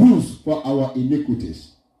was bruised for our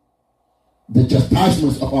iniquities. The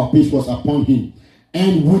chastisement of our peace was upon him,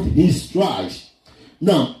 and with his stripes.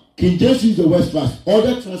 Now, King James used the word stripes.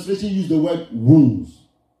 Other translations use the word wounds.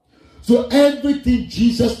 So everything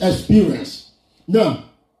Jesus experienced. Now,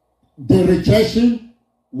 the rejection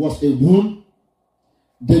was a wound.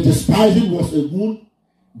 The despising was a wound.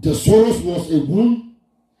 The sorrows was a wound.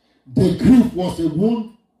 The grief was a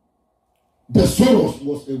wound. The sorrows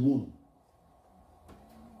was a wound.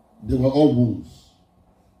 They were all wounds.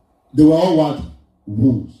 They were all what?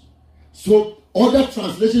 Wounds. So other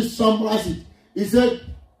translations summarize it. It said,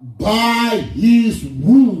 by his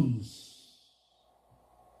wounds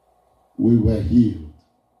we were healed.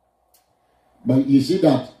 But you see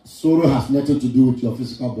that sorrow has nothing to do with your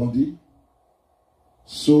physical body.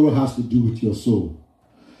 Sorrow has to do with your soul.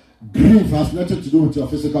 Grief has nothing to do with your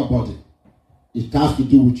physical body. It has to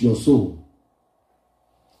do with your soul.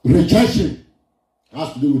 Rejection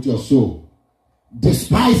has to do with your soul.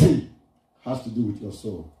 Despising has to do with your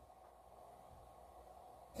soul.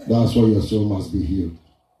 That's why your soul must be healed.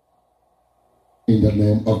 In the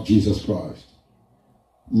name of Jesus Christ.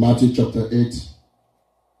 Matthew chapter 8.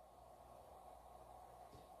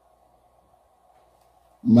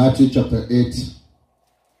 Matthew chapter 8,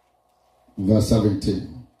 verse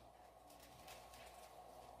 17.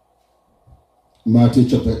 Matthew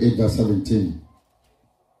chapter 8, verse 17.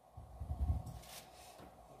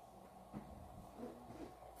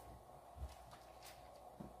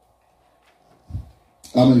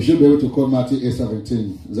 You should be able to quote Matthew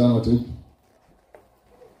 8:17. Is that not it?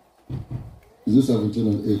 Is it 17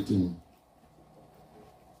 and 18?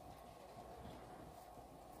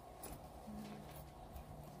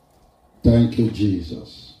 Thank you,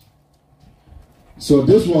 Jesus. So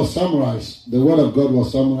this was summarized. The word of God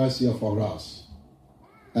was summarized here for us.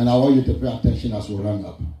 And I want you to pay attention as we run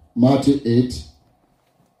up. Matthew 8.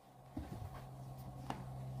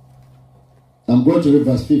 I'm going to read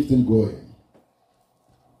verse 15 going.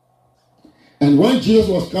 And when Jesus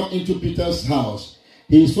was come into Peter's house,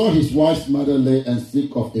 he saw his wife's mother lay and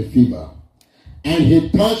sick of a fever. And he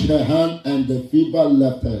touched her hand, and the fever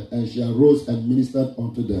left her, and she arose and ministered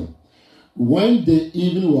unto them. When the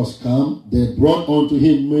evening was come, they brought unto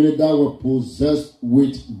him many that were possessed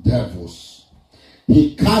with devils.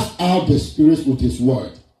 He cast out the spirits with his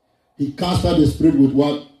word. He cast out the spirit with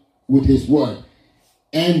what? With his word.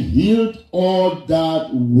 And healed all that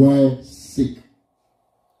were sick.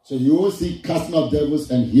 So you will see casting out devils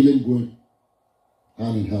and healing going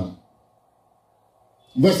hand in hand.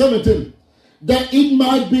 Verse 17. That it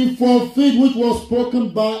might be fulfilled which was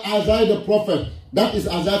spoken by Isaiah the prophet. That is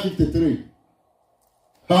Isaiah 53.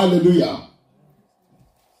 Hallelujah.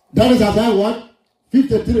 That is Isaiah what?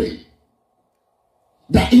 53.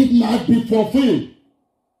 That it might be fulfilled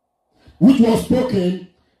which was spoken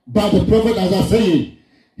by the prophet Isaiah, saying,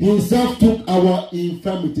 he himself took our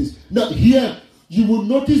infirmities. Now here you will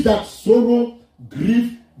notice that sorrow,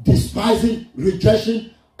 grief, despising,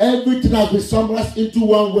 rejection, everything has been summarized into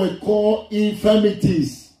one word called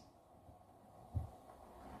infirmities.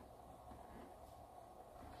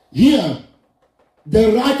 Here,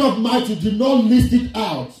 the writer of Matthew did not list it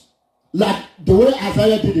out like the way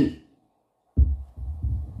Isaiah did it.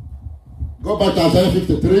 Go back to Isaiah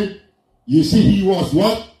 53. You see he was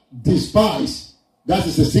what? Despised. That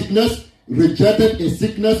is a sickness. Rejected, a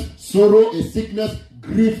sickness. Sorrow, a sickness.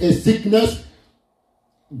 Grief, a sickness.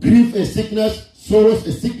 Grief, a sickness. Sorrow,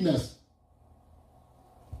 a sickness.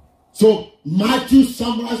 So Matthew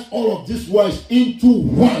summarized all of these words into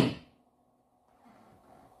one.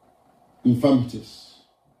 Infirmities.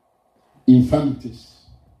 Infirmities.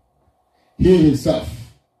 He himself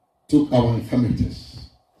took our infirmities.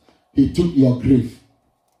 He took your grief,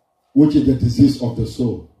 which is the disease of the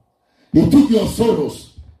soul. He took your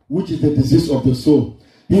sorrows, which is the disease of the soul.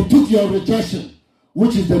 He took your rejection,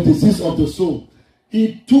 which is the disease of the soul.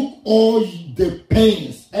 He took all the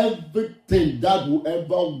pains, everything that will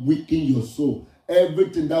ever weaken your soul,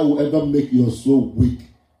 everything that will ever make your soul weak.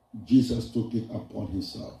 Jesus took it upon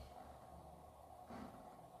himself.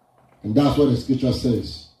 And that's what the scripture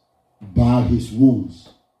says. By his wounds,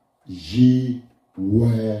 ye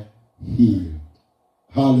were healed.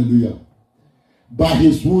 Hallelujah. By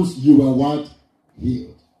his wounds, you were what?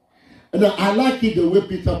 Healed. And I like it the way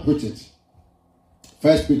Peter put it.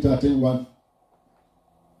 1 Peter, I think 1.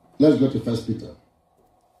 Let's go to 1 Peter.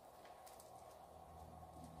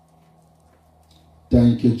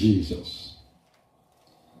 Thank you, Jesus.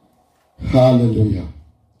 Hallelujah.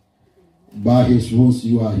 By his wounds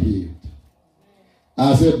you are healed.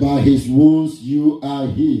 I said, by his wounds you are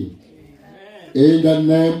healed. Amen. In the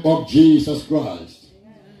name of Jesus Christ.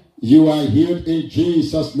 Amen. You are healed in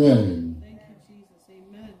Jesus' name. Thank you, Jesus.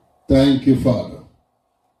 Amen. Thank you, Father.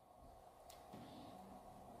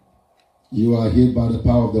 You are healed by the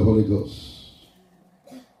power of the Holy Ghost.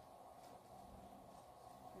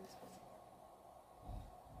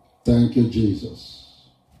 Thank you, Jesus.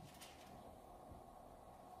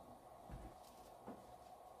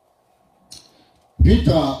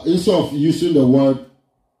 Peter, instead of using the word,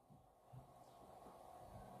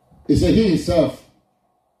 he said he himself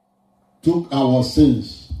took our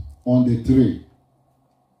sins on the tree.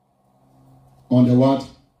 On the what?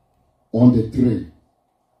 On the tree.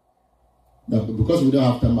 Now, because we don't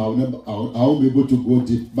have time, I won't be able to go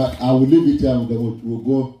deep, but I will leave it here and then we'll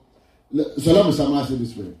go. So let me summarize it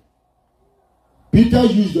this way. Peter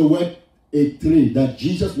used the word a tree, that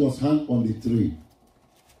Jesus was hung on the tree.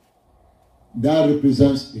 That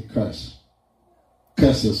represents a curse.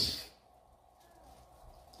 Curses.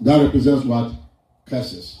 That represents what?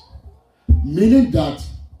 Curses. Meaning that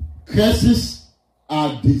curses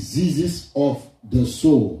are diseases of the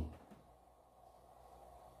soul.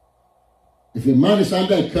 If a man is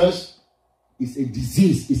under a curse, it's a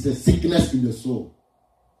disease, it's a sickness in the soul.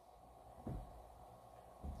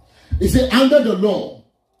 It's under the law.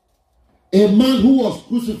 A man who was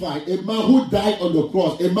crucified, a man who died on the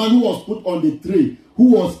cross, a man who was put on the tree,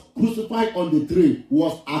 who was crucified on the tree,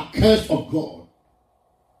 was accursed of God.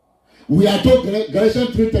 We are told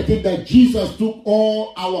Galatians 3:13 that Jesus took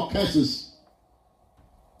all our curses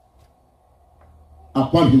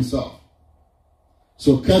upon himself.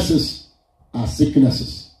 So curses are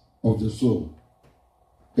sicknesses of the soul.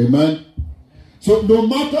 Amen. So no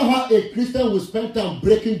matter how a Christian will spend time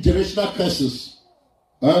breaking generational curses,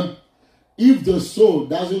 if the soul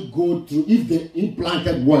doesn't go through, if the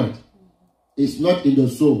implanted word is not in the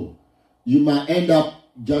soul, you might end up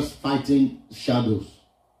just fighting shadows.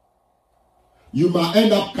 You might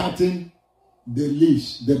end up cutting the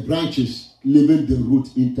leaves, the branches, leaving the root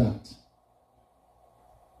intact.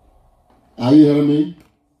 Are you hearing me?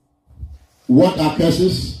 What are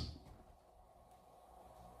curses?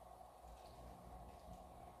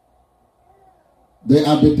 They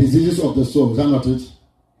are the diseases of the soul. Is that not it?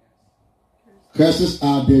 Curses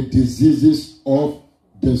are the diseases of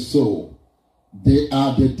the soul. They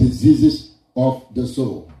are the diseases of the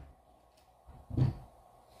soul.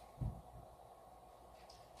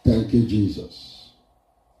 Thank you, Jesus.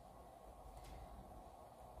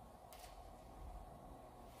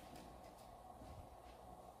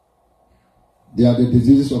 They are the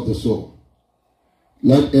diseases of the soul.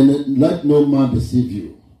 Let no man deceive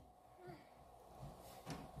you.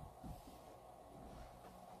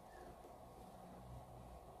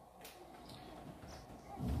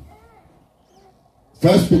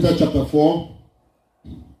 First Peter chapter 4,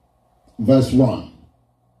 verse 1.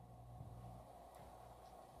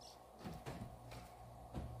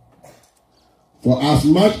 For as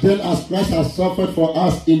much then as Christ has suffered for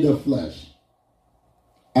us in the flesh,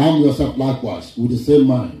 arm yourself likewise with the same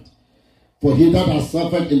mind. For he that has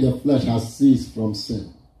suffered in the flesh has ceased from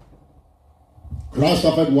sin. Christ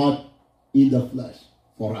suffered what? In the flesh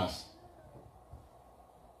for us.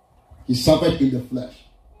 He suffered in the flesh.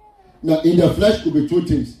 Now, in the flesh could be two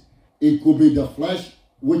things. It could be the flesh,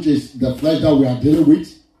 which is the flesh that we are dealing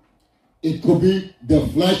with. It could be the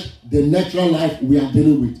flesh, the natural life we are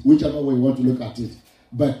dealing with, whichever way you want to look at it.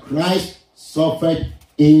 But Christ suffered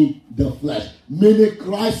in the flesh. Meaning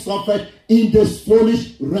Christ suffered in the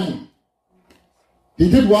soulish realm. He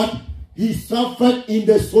did what? He suffered in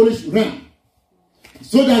the soulish realm.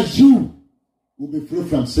 So that you will be free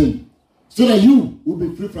from sin. So that you will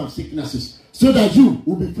be free from sicknesses. So that you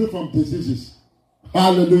will be free from diseases.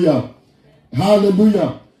 Hallelujah.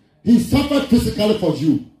 Hallelujah. He suffered physically for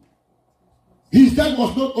you. His death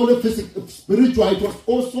was not only physical, spiritual, it was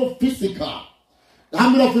also physical. How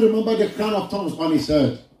many of you remember the crown of thorns on his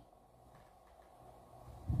head?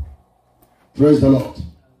 Praise the Lord.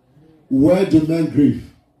 Where do men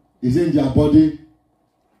grieve? Is it in their body?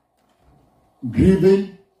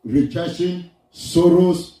 Grieving, rejection,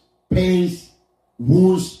 sorrows, pains,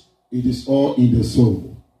 wounds. It is all in the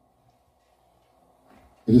soul.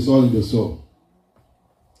 It is all in the soul.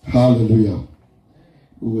 Hallelujah.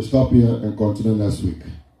 We will stop here and continue next week.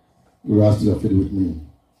 You rise to your feet with me.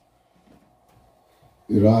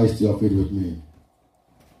 You rise to your feet with me.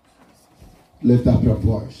 Lift up your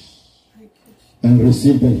voice and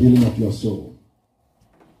receive the healing of your soul.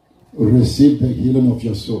 Receive the healing of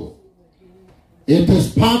your soul. It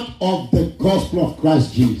is part of the gospel of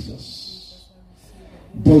Christ Jesus.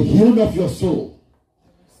 The healing of your soul.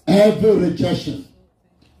 Every rejection,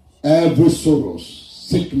 every sorrows,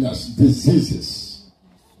 sickness, diseases,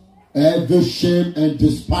 every shame and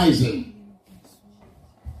despising.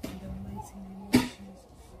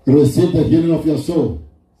 Receive the healing of your soul.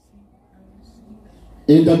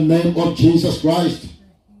 In the name of Jesus Christ,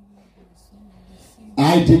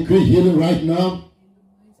 I decree healing right now.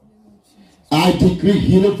 I decree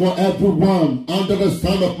healing for everyone under the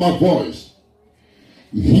sound of my voice.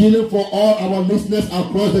 Healing for all our listeners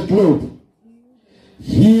across the globe.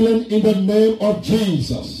 Healing in the name of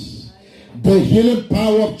Jesus. The healing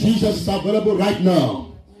power of Jesus is available right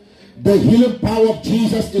now. The healing power of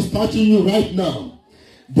Jesus is touching you right now.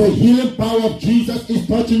 The healing power of Jesus is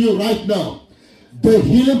touching you right now. The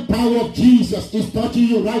healing power of Jesus is touching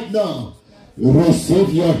you right now. Receive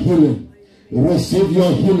your healing. Receive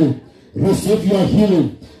your healing. Receive your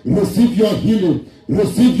healing. Receive your healing.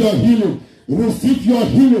 Receive your healing. Receive your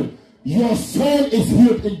healing. Your soul is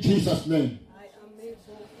healed in Jesus' name.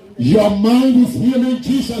 Your mind is healed in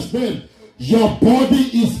Jesus' name. Your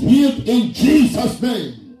body is healed in Jesus'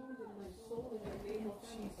 name.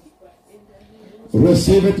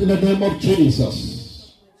 Receive it in the name of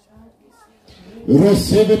Jesus.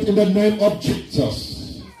 Receive it in the name of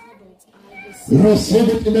Jesus. Receive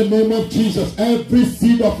it in the name of Jesus. Every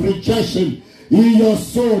seed of rejection in your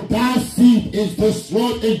soul, that seed is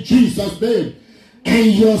destroyed in Jesus' name.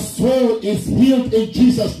 And your soul is healed in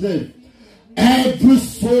Jesus' name. Every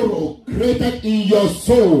sorrow created in your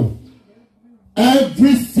soul,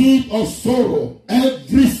 every seed of sorrow,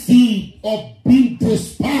 every seed of being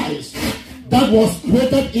despised that was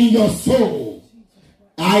created in your soul,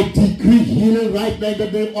 I decree healing right now in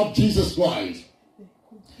the name of Jesus Christ.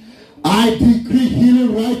 I decree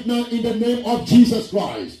healing right now in the name of Jesus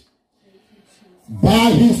Christ.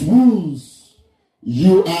 By his wounds,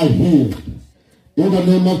 you are healed. In the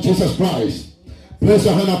name of Jesus Christ. Place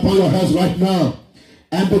your hand upon your heads right now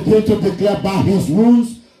and begin to declare, by his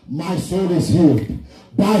wounds, my soul is healed.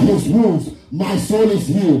 By his wounds, my soul is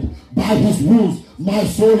healed. By his wounds, my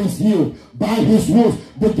soul is healed. By his wounds,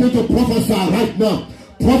 begin to prophesy right now.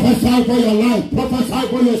 Prophesy for your life. Prophesy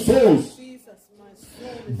for your souls.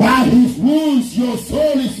 By his wounds, your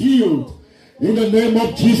soul is healed. In the name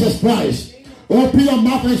of Jesus Christ. Open your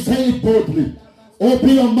mouth and say it boldly. Open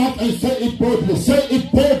your mouth and say it boldly. Say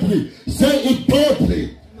it boldly. Say it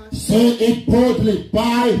boldly. Say it boldly.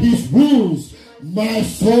 By his wounds, my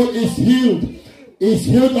soul is healed. Is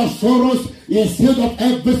healed of sorrows. Is healed of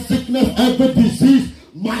every sickness, every disease.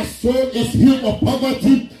 My soul is healed of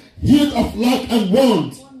poverty, healed of lack and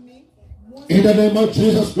want. In the name of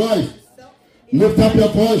Jesus Christ. Lift up your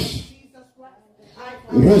voice.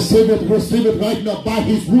 Receive it right now. By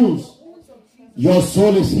his wounds, your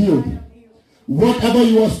soul is healed. Whatever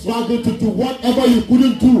you are struggling to do, whatever you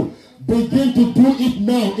couldn't do, begin to do it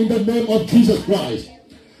now in the name of Jesus Christ.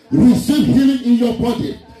 Receive healing in your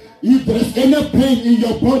body. If there is any pain in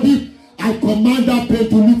your body, I command that pain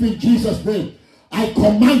to leave in Jesus' name. I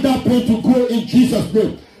command that pain to go in Jesus'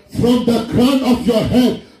 name. From the crown of your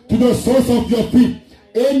head to the soles of your feet,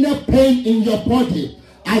 any pain in your body,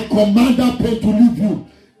 I command that pain to leave you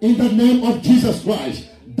in the name of Jesus Christ.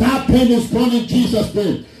 That pain is gone in Jesus'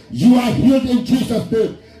 name. You are healed in Jesus'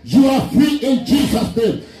 name. You are free in Jesus'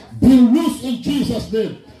 name. Be loose in Jesus'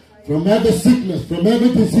 name from every sickness, from every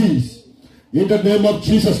disease. In the name of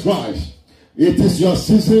Jesus Christ. It is your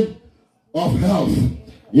season of health.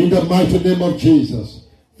 In the mighty name of Jesus.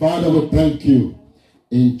 Father, we thank you.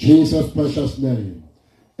 In Jesus' precious name.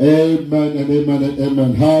 Amen and amen and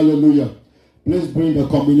amen. Hallelujah. Please bring the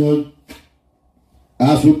communion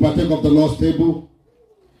as we partake of the Lord's table.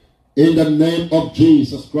 In the name of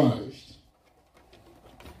Jesus Christ.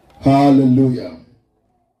 Hallelujah.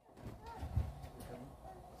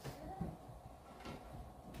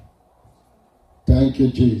 Thank you,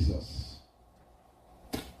 Jesus.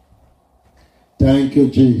 Thank you,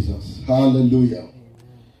 Jesus. Hallelujah.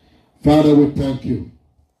 Father, we thank you.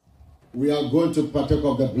 We are going to partake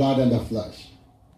of the blood and the flesh.